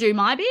I'm going to do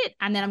my bit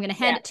and then I'm going to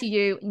hand it to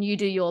you and you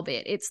do your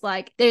bit. It's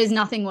like, there's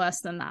nothing worse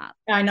than that.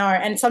 I know.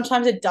 And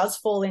sometimes it does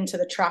fall into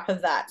the trap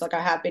of that. Like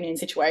I have been in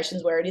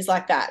situations where it is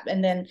like that.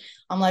 And then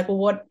I'm like, well,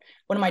 what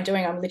am I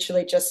doing? I'm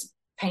literally just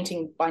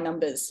painting by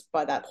numbers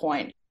by that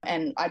point.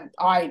 And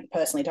I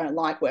personally don't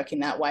like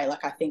working that way.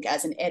 Like I think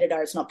as an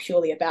editor, it's not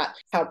purely about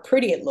how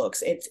pretty it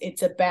looks.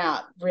 It's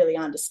about really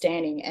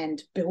understanding and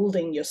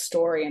building your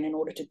story. And in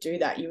order to do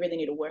that, you really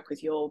need to work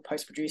with your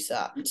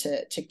post-producer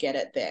to get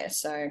it there.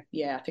 So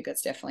yeah, I think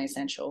that's definitely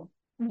essential.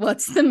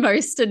 What's the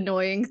most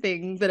annoying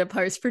thing that a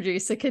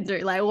post-producer can do?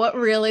 Like what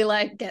really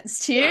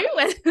gets to you?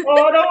 I don't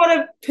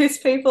want to piss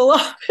people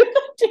off.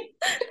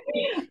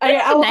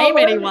 I'll name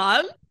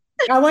anyone.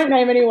 I won't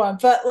name anyone,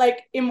 but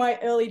like in my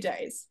early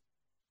days,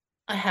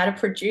 I had a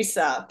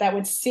producer that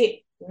would sit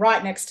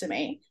right next to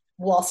me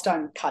whilst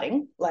I'm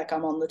cutting, like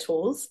I'm on the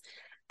tools.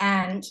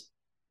 And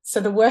so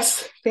the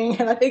worst thing,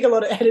 and I think a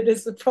lot of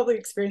editors would probably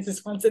experience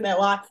this once in their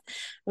life,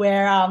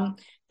 where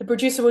the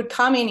producer would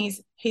come in,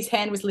 his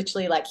hand was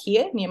literally like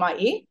here near my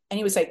ear, and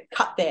he would say,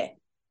 cut there.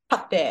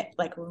 cut there,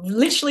 like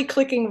literally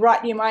clicking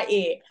right near my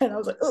ear. And I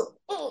was like,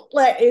 oh,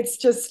 like it's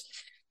just,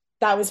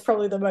 that was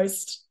probably the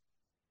most,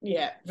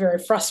 yeah, very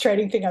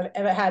frustrating thing I've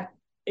ever had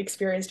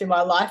experienced in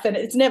my life. And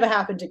it's never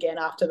happened again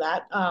after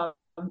that.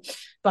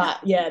 But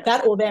yeah,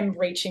 that or them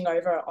reaching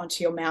over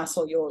onto your mouse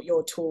or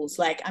your tools.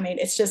 Like, I mean,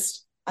 it's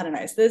just, I don't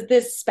know.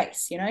 There's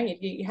space, you know.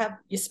 You have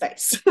your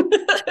space.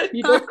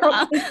 You don't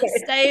cross the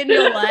space. Stay in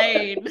your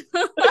lane.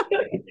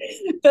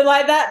 But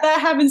like that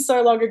happened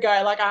so long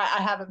ago. Like I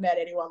haven't met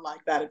anyone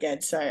like that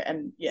again. So,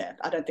 and yeah,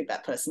 I don't think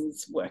that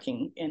person's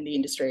working in the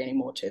industry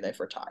anymore too. They've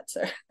retired.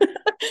 So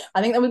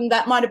I think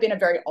that might have been a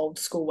very old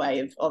school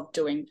way of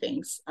doing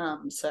things.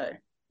 So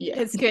yeah,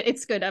 it's good.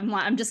 It's good.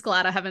 I'm just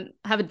glad I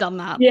haven't done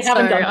that. you so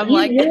haven't done that. I'm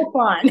like, you're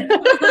fine.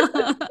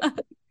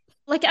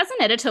 like as an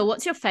editor,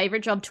 what's your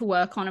favorite job to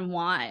work on and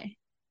why?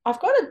 I've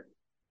got a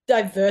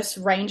diverse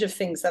range of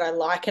things that I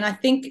like, and I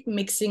think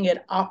mixing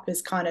it up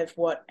is kind of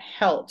what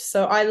helps.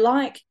 So I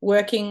like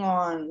working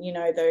on, you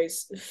know,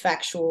 those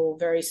factual,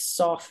 very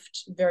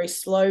soft, very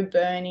slow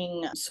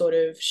burning sort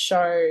of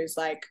shows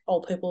like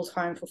Old People's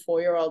Home for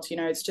 4-year-olds. You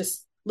know, it's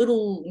just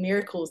little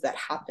miracles that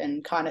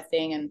happen kind of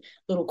thing, and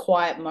little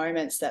quiet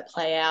moments that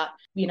play out.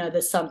 You know,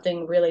 there's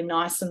something really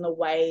nice in the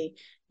way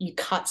you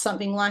cut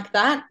something like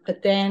that.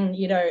 But then,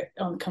 you know,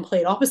 on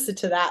complete opposite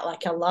to that,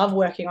 like I love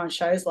working on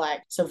shows like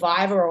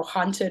Survivor or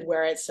Hunted,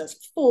 where it's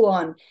just full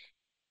on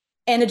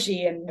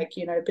energy and, like,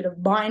 you know, a bit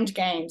of mind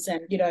games. And,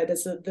 you know,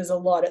 there's a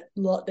lot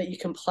that you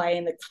can play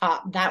in the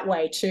cut that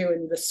way too.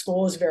 And the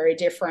score's very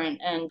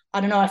different. And I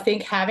don't know, I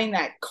think having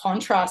that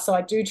contrast, so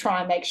I do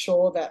try and make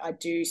sure that I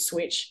do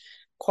switch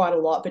quite a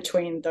lot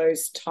between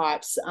those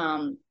types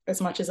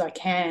as much as I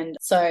can.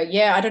 So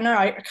yeah, I don't know,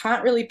 I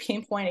can't really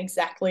pinpoint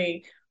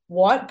exactly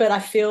what, but I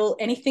feel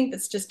anything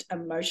that's just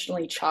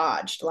emotionally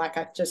charged. Like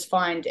I just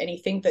find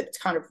anything that's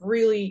kind of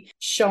really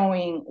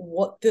showing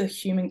what the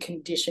human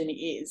condition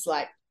is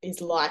like,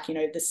 you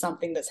know, there's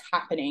something that's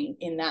happening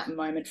in that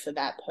moment for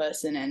that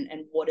person,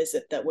 and what is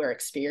it that we're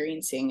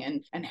experiencing,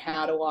 and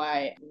how do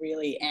I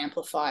really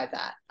amplify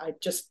that. I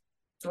just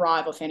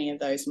thrive off any of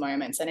those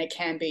moments, and it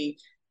can be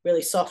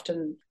really soft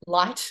and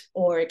light,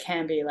 or it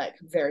can be like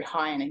very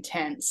high and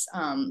intense.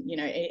 You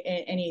know,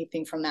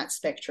 anything from that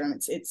spectrum,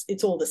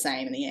 it's all the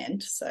same in the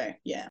end. So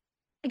yeah,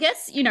 I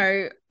guess, you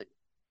know,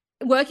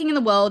 working in the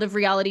world of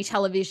reality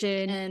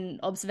television and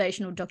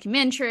observational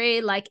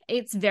documentary, like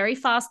it's very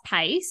fast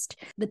paced.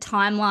 The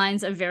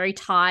timelines are very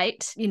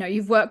tight. You know,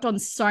 you've worked on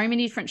so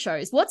many different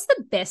shows. What's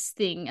the best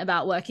thing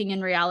about working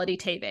in reality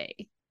TV?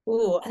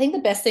 I think the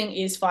best thing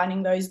is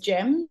finding those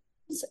gems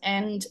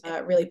and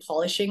really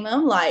polishing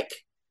them. Like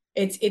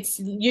it's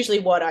usually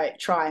what I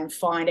try and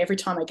find every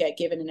time I get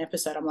given an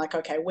episode. I'm like,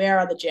 okay, where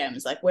are the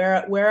gems? Like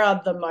where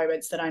are the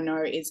moments that I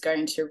know is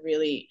going to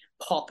really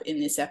pop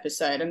in this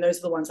episode? And those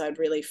are the ones I'd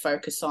really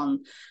focus on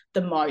the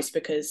most,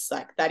 because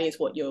like that is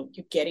what you're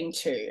getting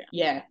to.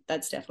 Yeah,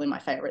 that's definitely my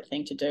favorite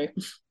thing to do.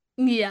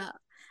 Yeah.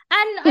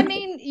 And I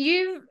mean,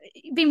 you've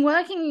been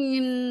working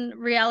in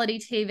reality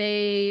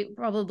TV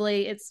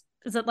probably,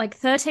 is it like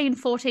 13,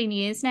 14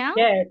 years now?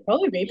 Yeah,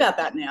 probably be about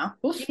that now.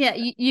 Oof. Yeah,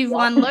 you've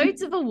won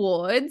loads of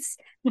awards.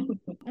 What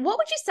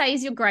would you say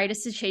is your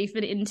greatest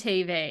achievement in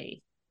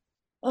TV?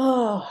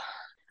 Oh,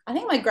 I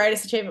think my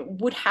greatest achievement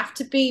would have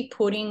to be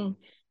putting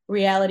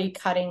reality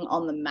cutting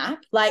on the map.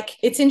 Like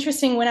it's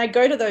interesting when I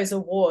go to those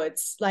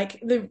awards, like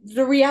the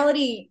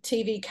reality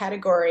TV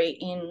category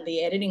in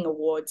the editing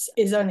awards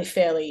is only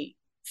fairly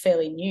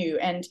new,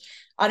 and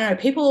I don't know,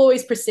 people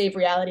always perceive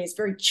reality as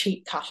very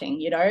cheap cutting,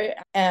 you know.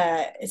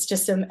 It's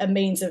just a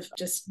means of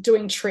just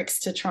doing tricks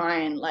to try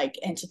and like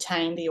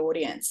entertain the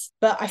audience.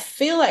 But I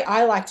feel like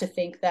I like to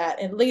think that,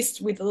 at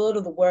least with a lot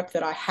of the work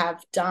that I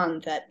have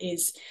done, that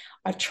is,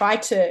 I've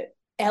tried to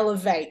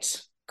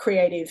elevate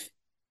creative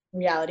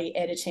reality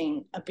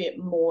editing a bit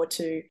more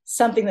to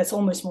something that's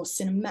almost more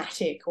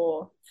cinematic,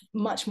 or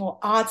much more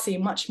artsy,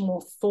 much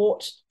more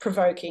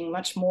thought-provoking,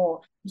 much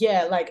more,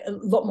 yeah, like a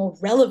lot more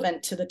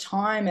relevant to the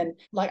time. And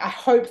like I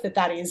hope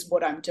that is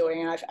what I'm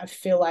doing, and I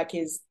feel like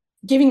is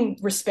giving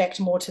respect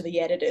more to the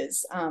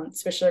editors,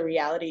 especially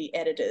reality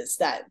editors,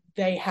 that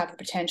they have the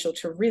potential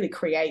to really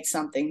create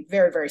something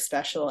very, very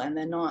special, and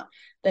they're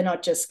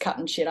not just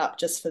cutting shit up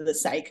just for the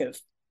sake of,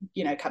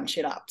 you know, cutting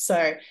shit up.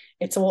 So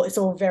it's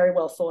all very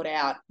well thought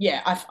out.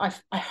 Yeah,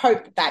 I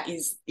hope that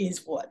is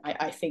what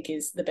I think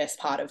is the best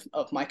part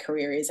of my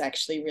career, is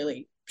actually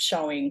really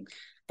showing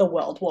the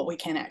world what we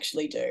can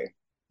actually do.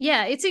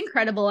 Yeah, it's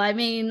incredible. I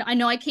mean, I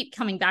know I keep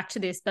coming back to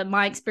this, but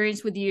my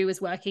experience with you was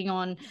working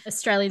on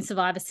Australian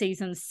Survivor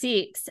season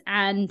 6,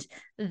 and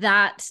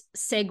that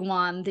seg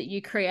one that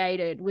you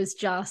created was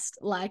just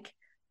like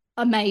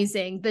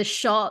amazing. The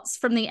shots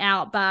from the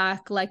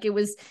outback, like it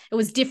was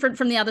different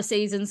from the other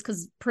seasons,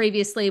 because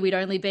previously we'd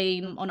only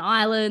been on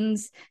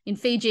islands in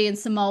Fiji and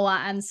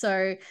Samoa, and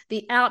so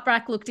the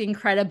outback looked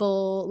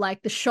incredible.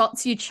 Like the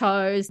shots you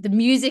chose, the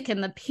music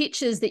and the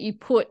pictures that you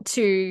put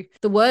to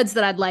the words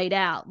that I'd laid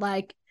out,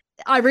 like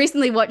I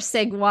recently watched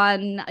Seg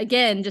 1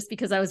 again just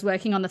because I was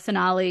working on the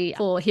finale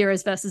for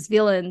Heroes versus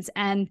Villains,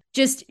 and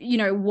just,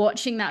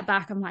 watching that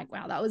back, I'm like,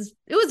 wow,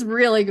 it was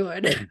really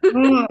good.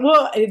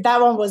 Well,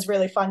 that one was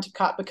really fun to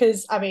cut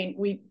because I mean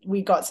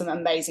we got some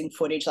amazing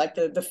footage. Like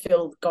the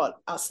film got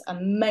us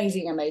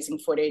amazing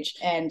footage,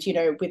 and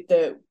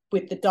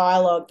with the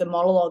dialogue, the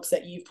monologues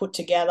that you've put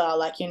together,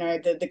 like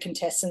the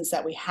contestants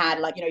that we had,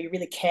 like you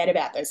really cared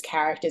about those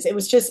characters. It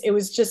was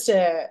just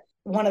a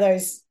one of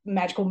those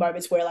magical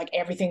moments where like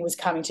everything was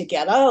coming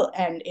together,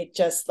 and it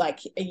just like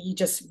you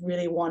just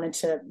really wanted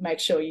to make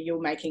sure you're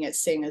making it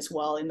sing as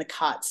well in the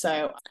cut.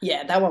 So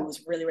yeah, that one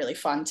was really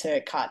fun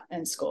to cut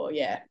and score.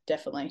 Yeah,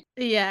 definitely.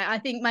 Yeah, I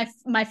think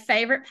my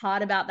favorite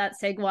part about that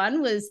Seg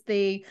 1 was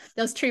there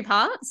was two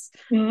parts.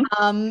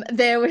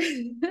 There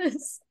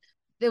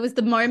was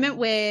the moment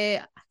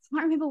where I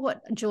can't remember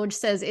what George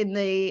says in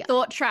the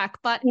thought track,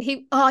 but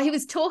he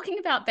was talking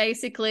about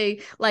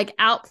basically like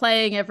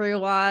outplaying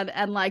everyone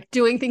and like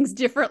doing things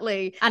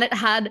differently. And it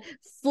had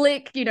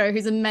Flick,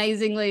 who's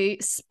amazingly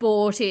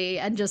sporty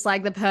and just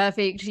like the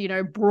perfect,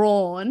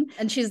 brawn.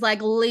 And she's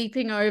like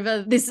leaping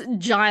over this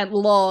giant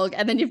log.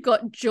 And then you've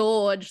got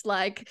George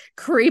like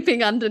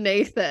creeping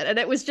underneath it. And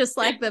it was just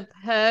like the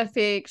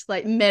perfect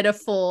like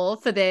metaphor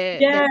for their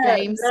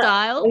game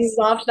styles.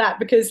 I loved that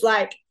because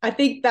like I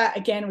think that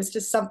again was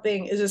just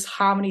something, it's just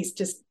harmonies,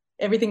 just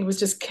everything was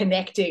just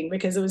connecting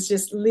because it was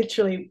just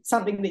literally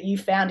something that you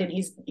found in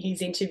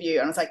his interview,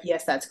 and I was like,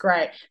 yes, that's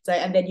great. So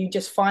and then you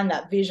just find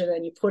that vision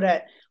and you put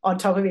it on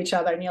top of each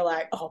other and you're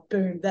like, oh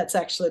boom, that's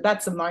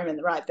a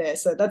moment right there.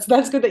 So that's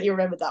good that you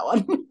remembered that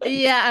one.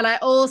 Yeah, and I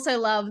also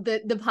love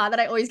the part that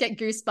I always get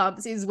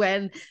goosebumps is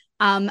when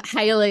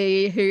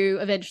Hayley, who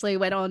eventually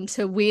went on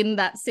to win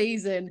that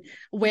season,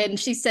 when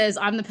she says,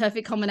 I'm the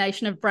perfect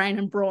combination of brain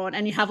and brawn,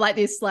 and you have like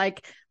this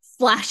like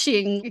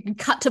flashing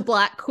cut to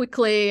black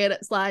quickly, and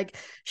it's like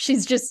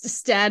she's just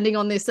standing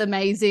on this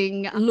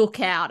amazing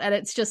lookout, and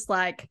it's just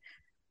like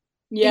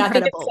incredible. I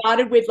think it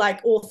started with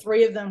like all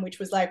three of them, which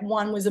was like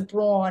one was a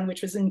brawn,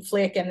 which was in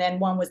Flick, and then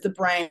one was the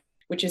brain,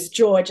 which is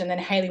George, and then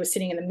Hayley was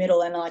sitting in the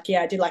middle, and like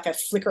I did like a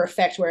flicker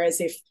effect,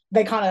 whereas if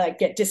they kind of like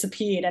get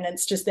disappeared and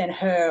it's just then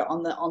her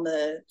on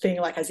the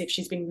thing, like as if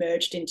she's been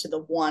merged into the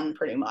one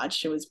pretty much.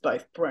 She was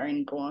both brain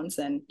and bronze,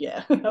 and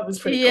yeah, that was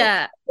pretty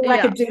cool. I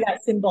could do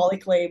that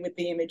symbolically with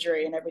the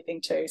imagery and everything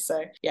too.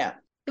 So yeah.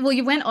 Well,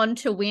 you went on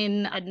to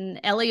win an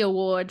Ellie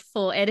Award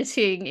for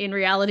editing in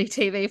reality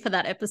TV for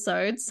that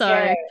episode. So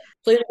yeah,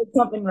 clearly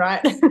something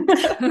right.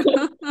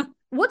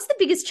 What's the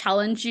biggest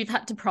challenge you've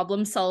had to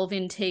problem solve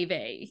in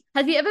TV?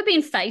 Have you ever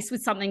been faced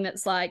with something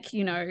that's like,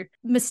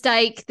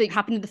 mistake that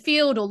happened in the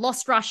field or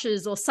lost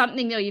rushes or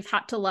something that you've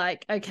had to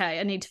like, okay,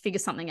 I need to figure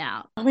something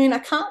out? I mean, I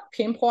can't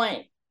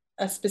pinpoint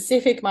a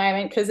specific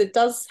moment because it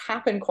does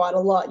happen quite a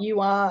lot. You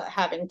are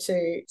having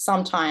to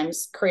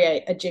sometimes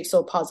create a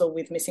jigsaw puzzle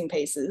with missing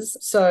pieces.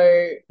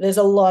 So there's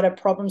a lot of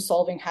problem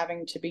solving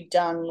having to be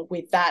done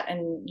with that,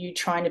 and you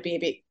trying to be a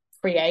bit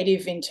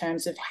creative in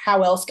terms of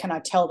how else can I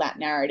tell that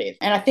narrative.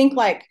 And I think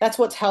like that's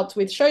what's helped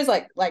with shows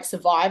like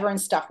Survivor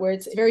and stuff, where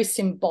it's very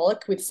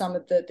symbolic with some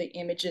of the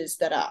images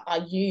that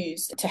are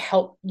used to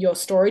help your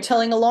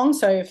storytelling along.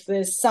 So if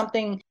there's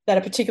something that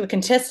a particular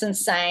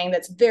contestant's saying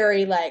that's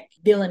very like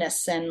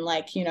villainous and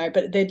like,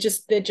 but they're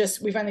just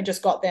we've only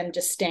just got them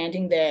just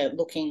standing there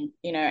looking,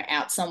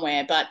 out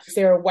somewhere. But is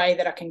there a way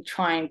that I can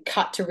try and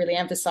cut to really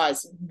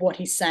emphasize what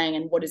he's saying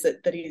and what is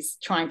it that he's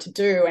trying to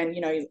do? And,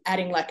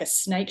 adding like a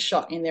snake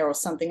shot in there or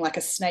something, like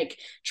a snake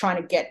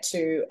trying to get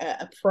to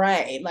a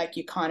prey, like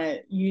you're kind of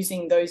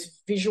using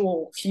those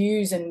visual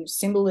cues and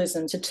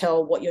symbolism to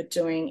tell what you're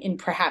doing in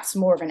perhaps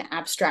more of an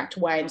abstract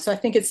way. So I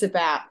think it's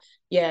about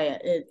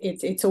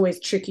it's always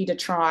tricky to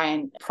try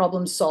and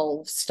problem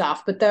solve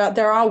stuff, but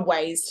there are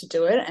ways to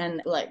do it,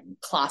 and like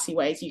classy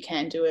ways you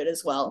can do it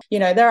as well.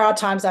 There are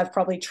times I've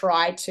probably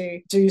tried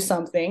to do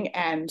something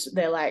and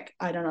they're like,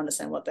 I don't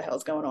understand what the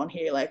hell's going on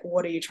here. Like,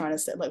 what are you trying to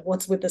say? Like,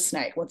 what's with the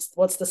snake?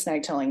 What's the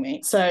snake telling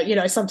me? So,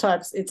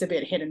 sometimes it's a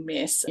bit hit and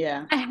miss.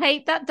 Yeah. I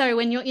hate that though,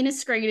 when you're in a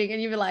screening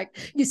and you're like,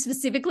 you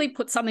specifically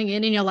put something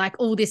in and you're like,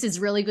 oh, this is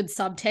really good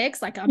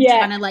subtext. Like I'm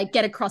trying to like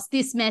get across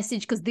this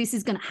message because this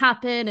is going to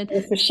happen. And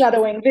it's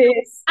foreshadowing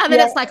this, and then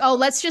it's like, oh,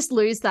 let's just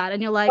lose that,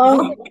 and you're like,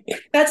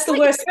 that's the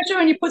worst, especially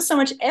when you put so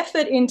much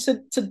effort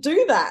into to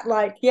do that.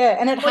 Like,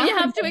 and it you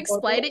have to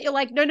explain it. You're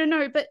like,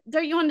 no, but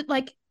don't you want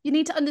like you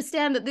need to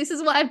understand that this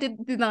is what I did.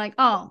 They're like,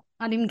 oh,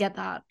 I didn't get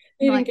that.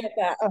 Get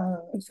that.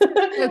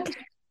 Okay.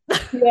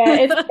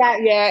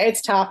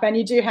 It's tough, and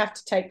you do have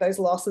to take those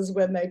losses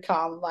when they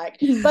come, like,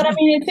 but I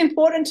mean it's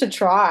important to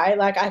try.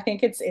 Like I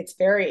think it's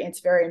very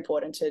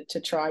important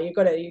to try. You've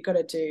got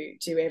to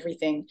do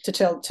everything to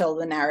tell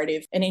the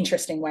narrative, an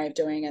interesting way of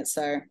doing it.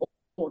 So,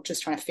 or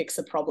just trying to fix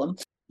a problem.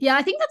 Yeah,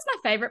 I think that's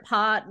my favorite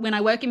part when I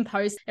work in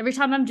post. Every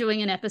time I'm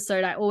doing an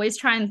episode, I always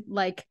try and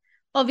like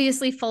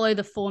obviously follow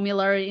the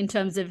formula in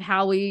terms of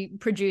how we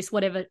produce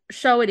whatever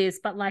show it is.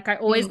 But like, I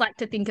always like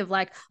to think of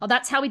like, oh,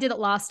 that's how we did it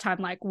last time.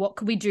 Like, what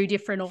could we do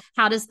different? Or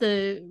how does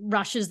the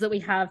rushes that we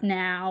have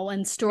now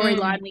and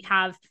storyline we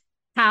have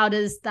how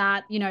does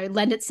that,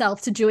 lend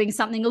itself to doing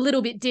something a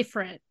little bit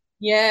different?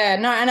 Yeah,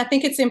 no, and I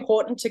think it's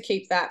important to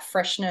keep that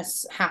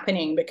freshness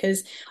happening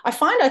because I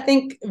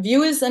think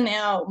viewers are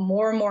now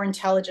more and more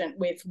intelligent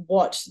with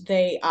what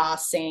they are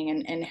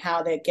seeing and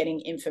how they're getting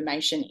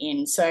information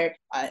in. So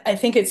I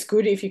think it's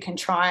good if you can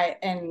try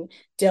and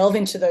delve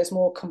into those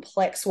more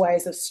complex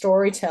ways of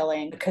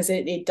storytelling because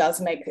it does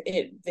make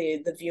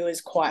the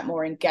viewers quite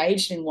more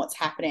engaged in what's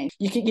happening.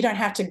 You don't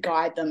have to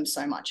guide them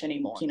so much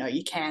anymore.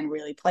 You can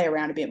really play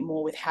around a bit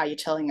more with how you're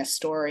telling a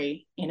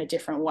story in a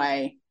different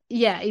way.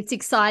 Yeah, it's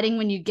exciting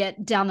when you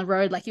get down the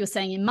road, like you were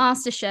saying in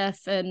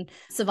MasterChef and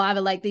Survivor,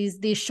 like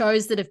these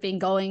shows that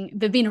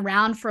they've been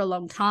around for a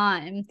long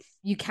time.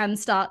 You can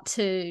start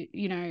to,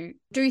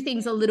 do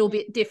things a little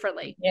bit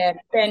differently. Yeah,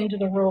 bend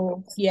the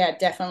rules. Yeah,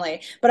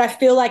 definitely. But I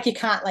feel like you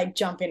can't like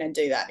jump in and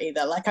do that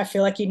either. Like I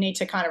feel like you need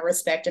to kind of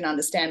respect and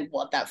understand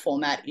what that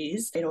format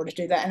is in order to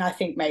do that. And I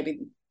think maybe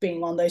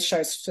being on those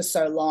shows for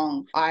so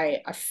long,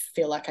 I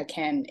feel like I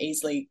can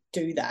easily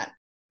do that.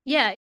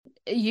 Yeah,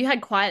 you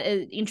had quite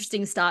an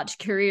interesting start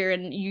to career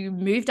and you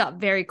moved up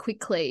very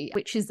quickly,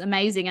 which is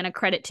amazing and a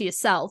credit to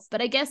yourself.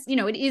 But I guess,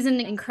 it is an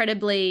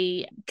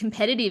incredibly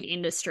competitive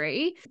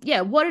industry.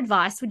 Yeah, what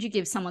advice would you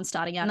give someone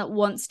starting out that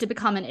wants to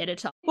become an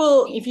editor?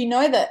 Well, if you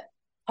know that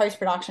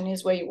post-production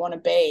is where you want to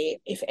be,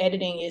 if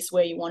editing is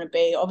where you want to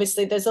be,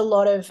 obviously there's a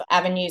lot of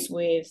avenues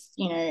with,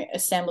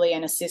 assembly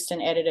and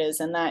assistant editors,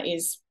 and that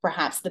is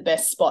perhaps the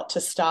best spot to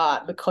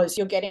start because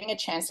you're getting a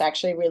chance to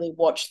actually really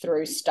watch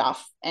through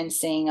stuff and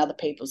seeing other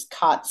people's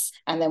cuts.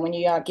 And then when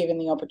you are given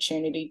the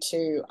opportunity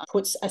to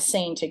put a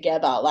scene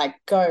together, like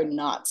go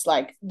nuts.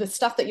 Like the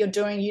stuff that you're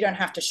doing, you don't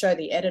have to show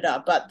the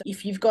editor, but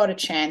if you've got a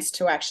chance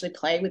to actually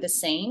play with a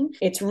scene,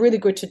 it's really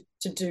good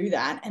to do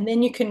that. And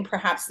then you can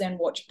perhaps then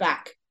watch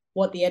back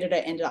what the editor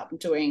ended up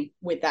doing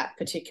with that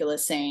particular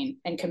scene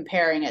and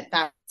comparing it.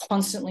 That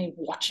constantly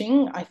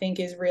watching, I think,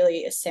 is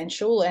really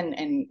essential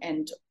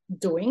and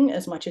doing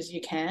as much as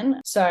you can.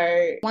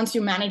 So once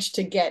you manage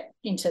to get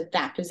into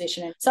that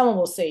position, someone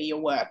will see your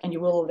work and you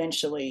will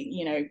eventually,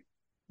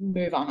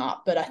 move on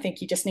up. But I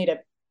think you just need to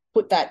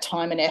put that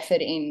time and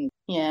effort in.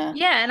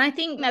 Yeah, and I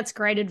think that's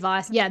great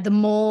advice. Yeah, the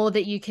more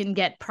that you can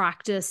get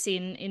practice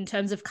in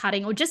terms of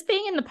cutting or just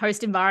being in the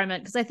post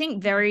environment, because I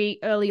think very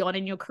early on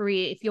in your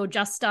career, if you're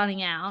just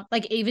starting out,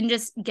 like even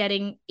just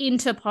getting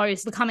into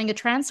post, becoming a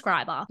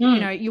transcriber,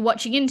 you're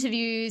watching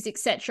interviews,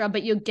 etc.,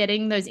 but you're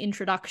getting those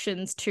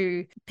introductions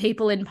to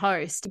people in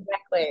post.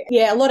 Exactly.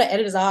 Yeah, a lot of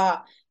editors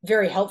are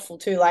very helpful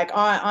too. Like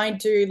I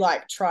do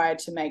like try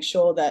to make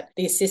sure that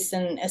the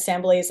assistant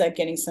assemblies are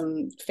getting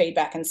some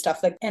feedback and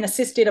stuff. Like an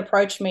assist did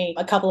approach me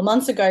a couple of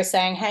months ago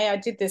saying, hey, I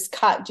did this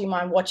cut. Do you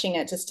mind watching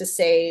it just to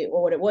see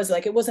what it was?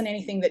 Like it wasn't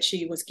anything that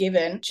she was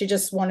given. She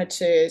just wanted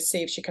to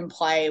see if she can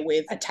play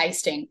with a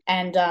tasting.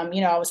 And,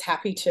 I was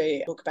happy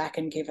to look back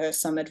and give her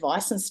some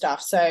advice and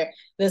stuff. So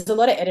there's a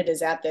lot of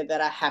editors out there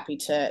that are happy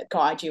to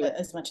guide you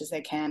as much as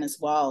they can as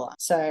well.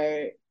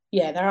 So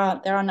yeah,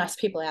 there are nice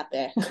people out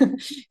there.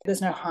 There's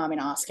no harm in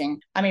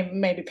asking. I mean,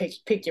 maybe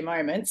pick your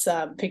moments,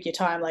 pick your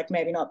time, like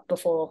maybe not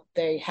before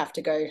they have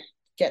to go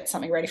get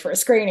something ready for a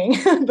screening.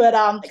 But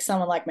like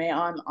someone like me,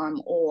 I'm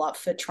all up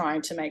for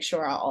trying to make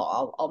sure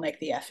I'll make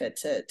the effort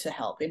to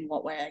help in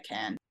what way I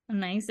can.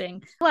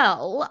 Amazing.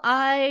 Well,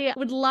 I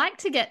would like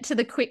to get to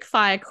the quick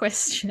fire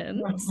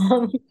questions.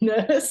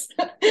 Nervous.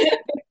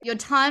 Your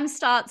time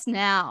starts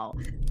now.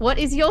 What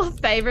is your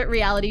favorite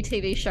reality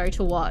TV show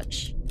to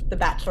watch? The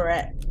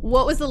Bachelorette.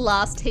 What was the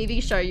last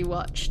TV show you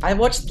watched? I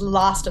watched The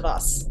Last of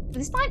Us.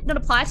 This might not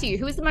apply to you.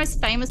 Who is the most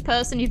famous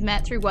person you've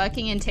met through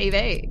working in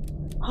TV?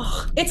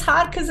 Oh, it's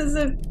hard because as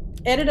an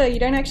editor, you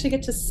don't actually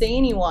get to see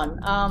anyone.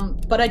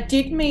 But I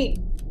did meet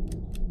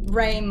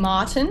Ray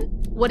Martin.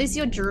 What is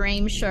your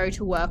dream show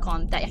to work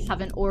on that you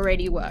haven't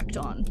already worked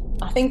on?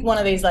 I think one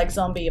of these like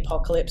zombie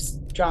apocalypse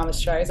drama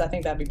shows. I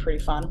think that'd be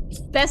pretty fun.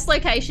 Best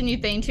location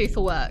you've been to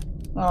for work?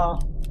 Oh,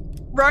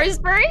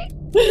 Rosebery?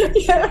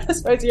 Yeah, I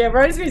suppose, yeah,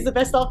 Rosebery's the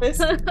best office.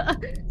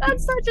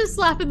 That's such a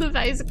slap in the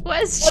face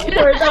question.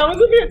 That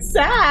was a bit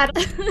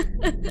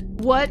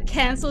sad. What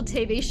cancelled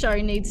TV show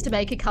needs to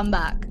make a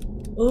comeback?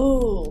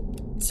 Ooh,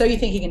 So You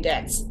Think You Can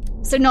Dance.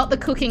 So not the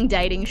cooking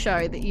dating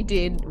show that you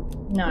did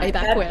way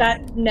back when?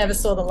 That never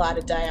saw the light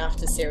of day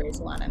after series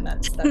 1, and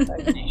that's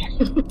okay.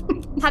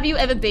 Have you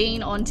ever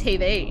been on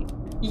TV?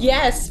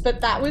 Yes,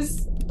 but that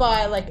was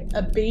by like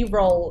a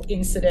B-roll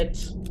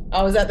incident.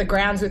 I was at the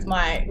grounds with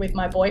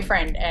my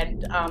boyfriend,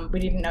 and we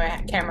didn't know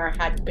our camera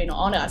had been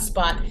on us.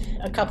 But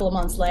a couple of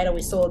months later,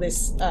 we saw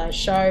this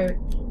show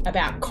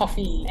about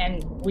coffee,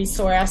 and we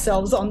saw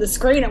ourselves on the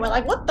screen, and we're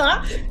like, "What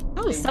the?"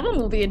 Oh, someone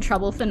will be in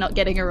trouble for not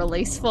getting a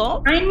release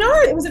form. I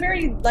know, it was a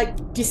very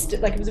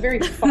distant, it was a very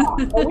far.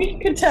 But we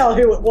could tell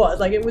who it was.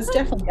 Like it was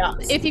definitely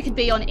us. If you could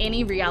be on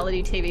any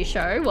reality TV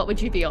show, what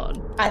would you be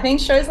on? I think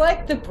shows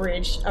like The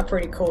Bridge are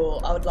pretty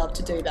cool. I would love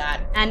to do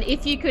that. And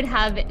if you could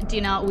have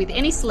dinner with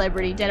any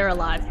celebrity, dead or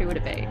alive, who would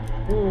it be?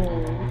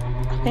 Ooh,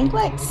 I think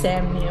like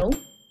Sam Neill.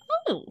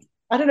 Oh.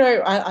 I don't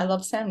know. I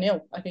love Sam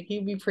Neill. I think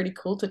he'd be pretty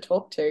cool to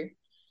talk to.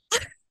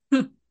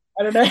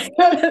 I don't know.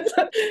 I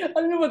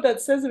don't know what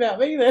that says about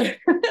me then.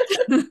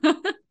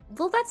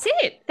 Well, that's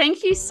it.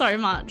 Thank you so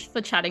much for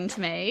chatting to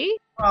me.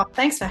 Oh,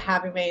 thanks for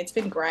having me. It's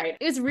been great.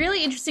 It was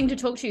really interesting to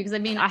talk to you because, I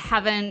mean, I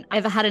haven't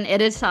ever had an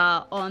editor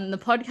on the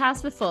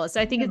podcast before.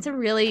 So I think it's a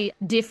really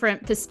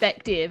different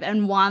perspective,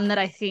 and one that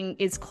I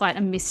think is quite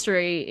a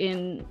mystery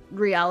in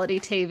reality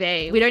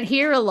TV. We don't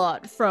hear a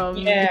lot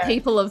from the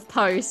people of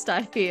post,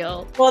 I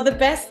feel. Well,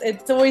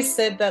 it's always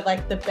said that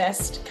like the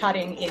best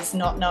cutting is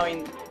not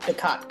knowing the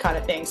cut kind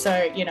of thing.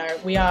 So,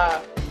 we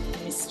are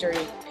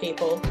mystery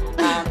people.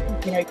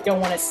 You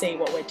don't want to see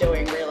what we're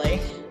doing really.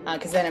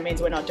 Because then it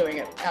means we're not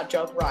doing our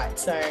job right.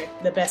 So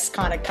the best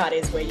kind of cut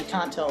is where you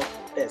can't tell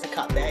there's a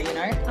cut there,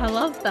 I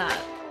love that.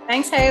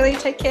 Thanks, Hayley.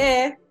 Take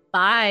care.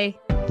 Bye.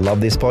 Love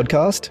this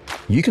podcast?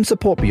 You can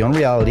support Beyond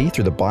Reality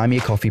through the Buy Me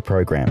a Coffee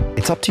program.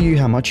 It's up to you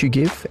how much you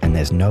give, and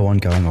there's no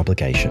ongoing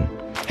obligation.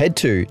 Head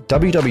to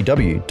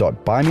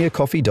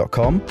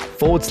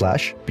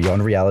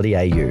www.buymeacoffee.com/Beyond Reality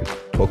AU,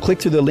 or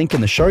click through the link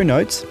in the show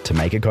notes to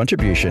make a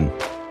contribution.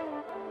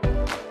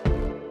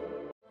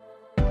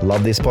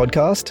 Love this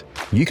podcast?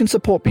 You can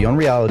support Beyond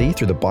Reality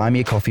through the Buy Me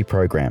a Coffee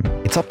program.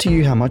 It's up to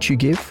you how much you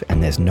give,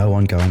 and there's no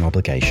ongoing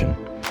obligation.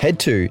 Head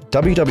to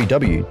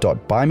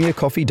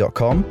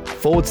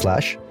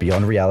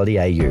www.buymeacoffee.com/Beyond Reality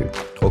AU,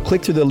 or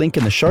click through the link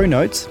in the show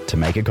notes to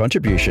make a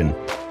contribution.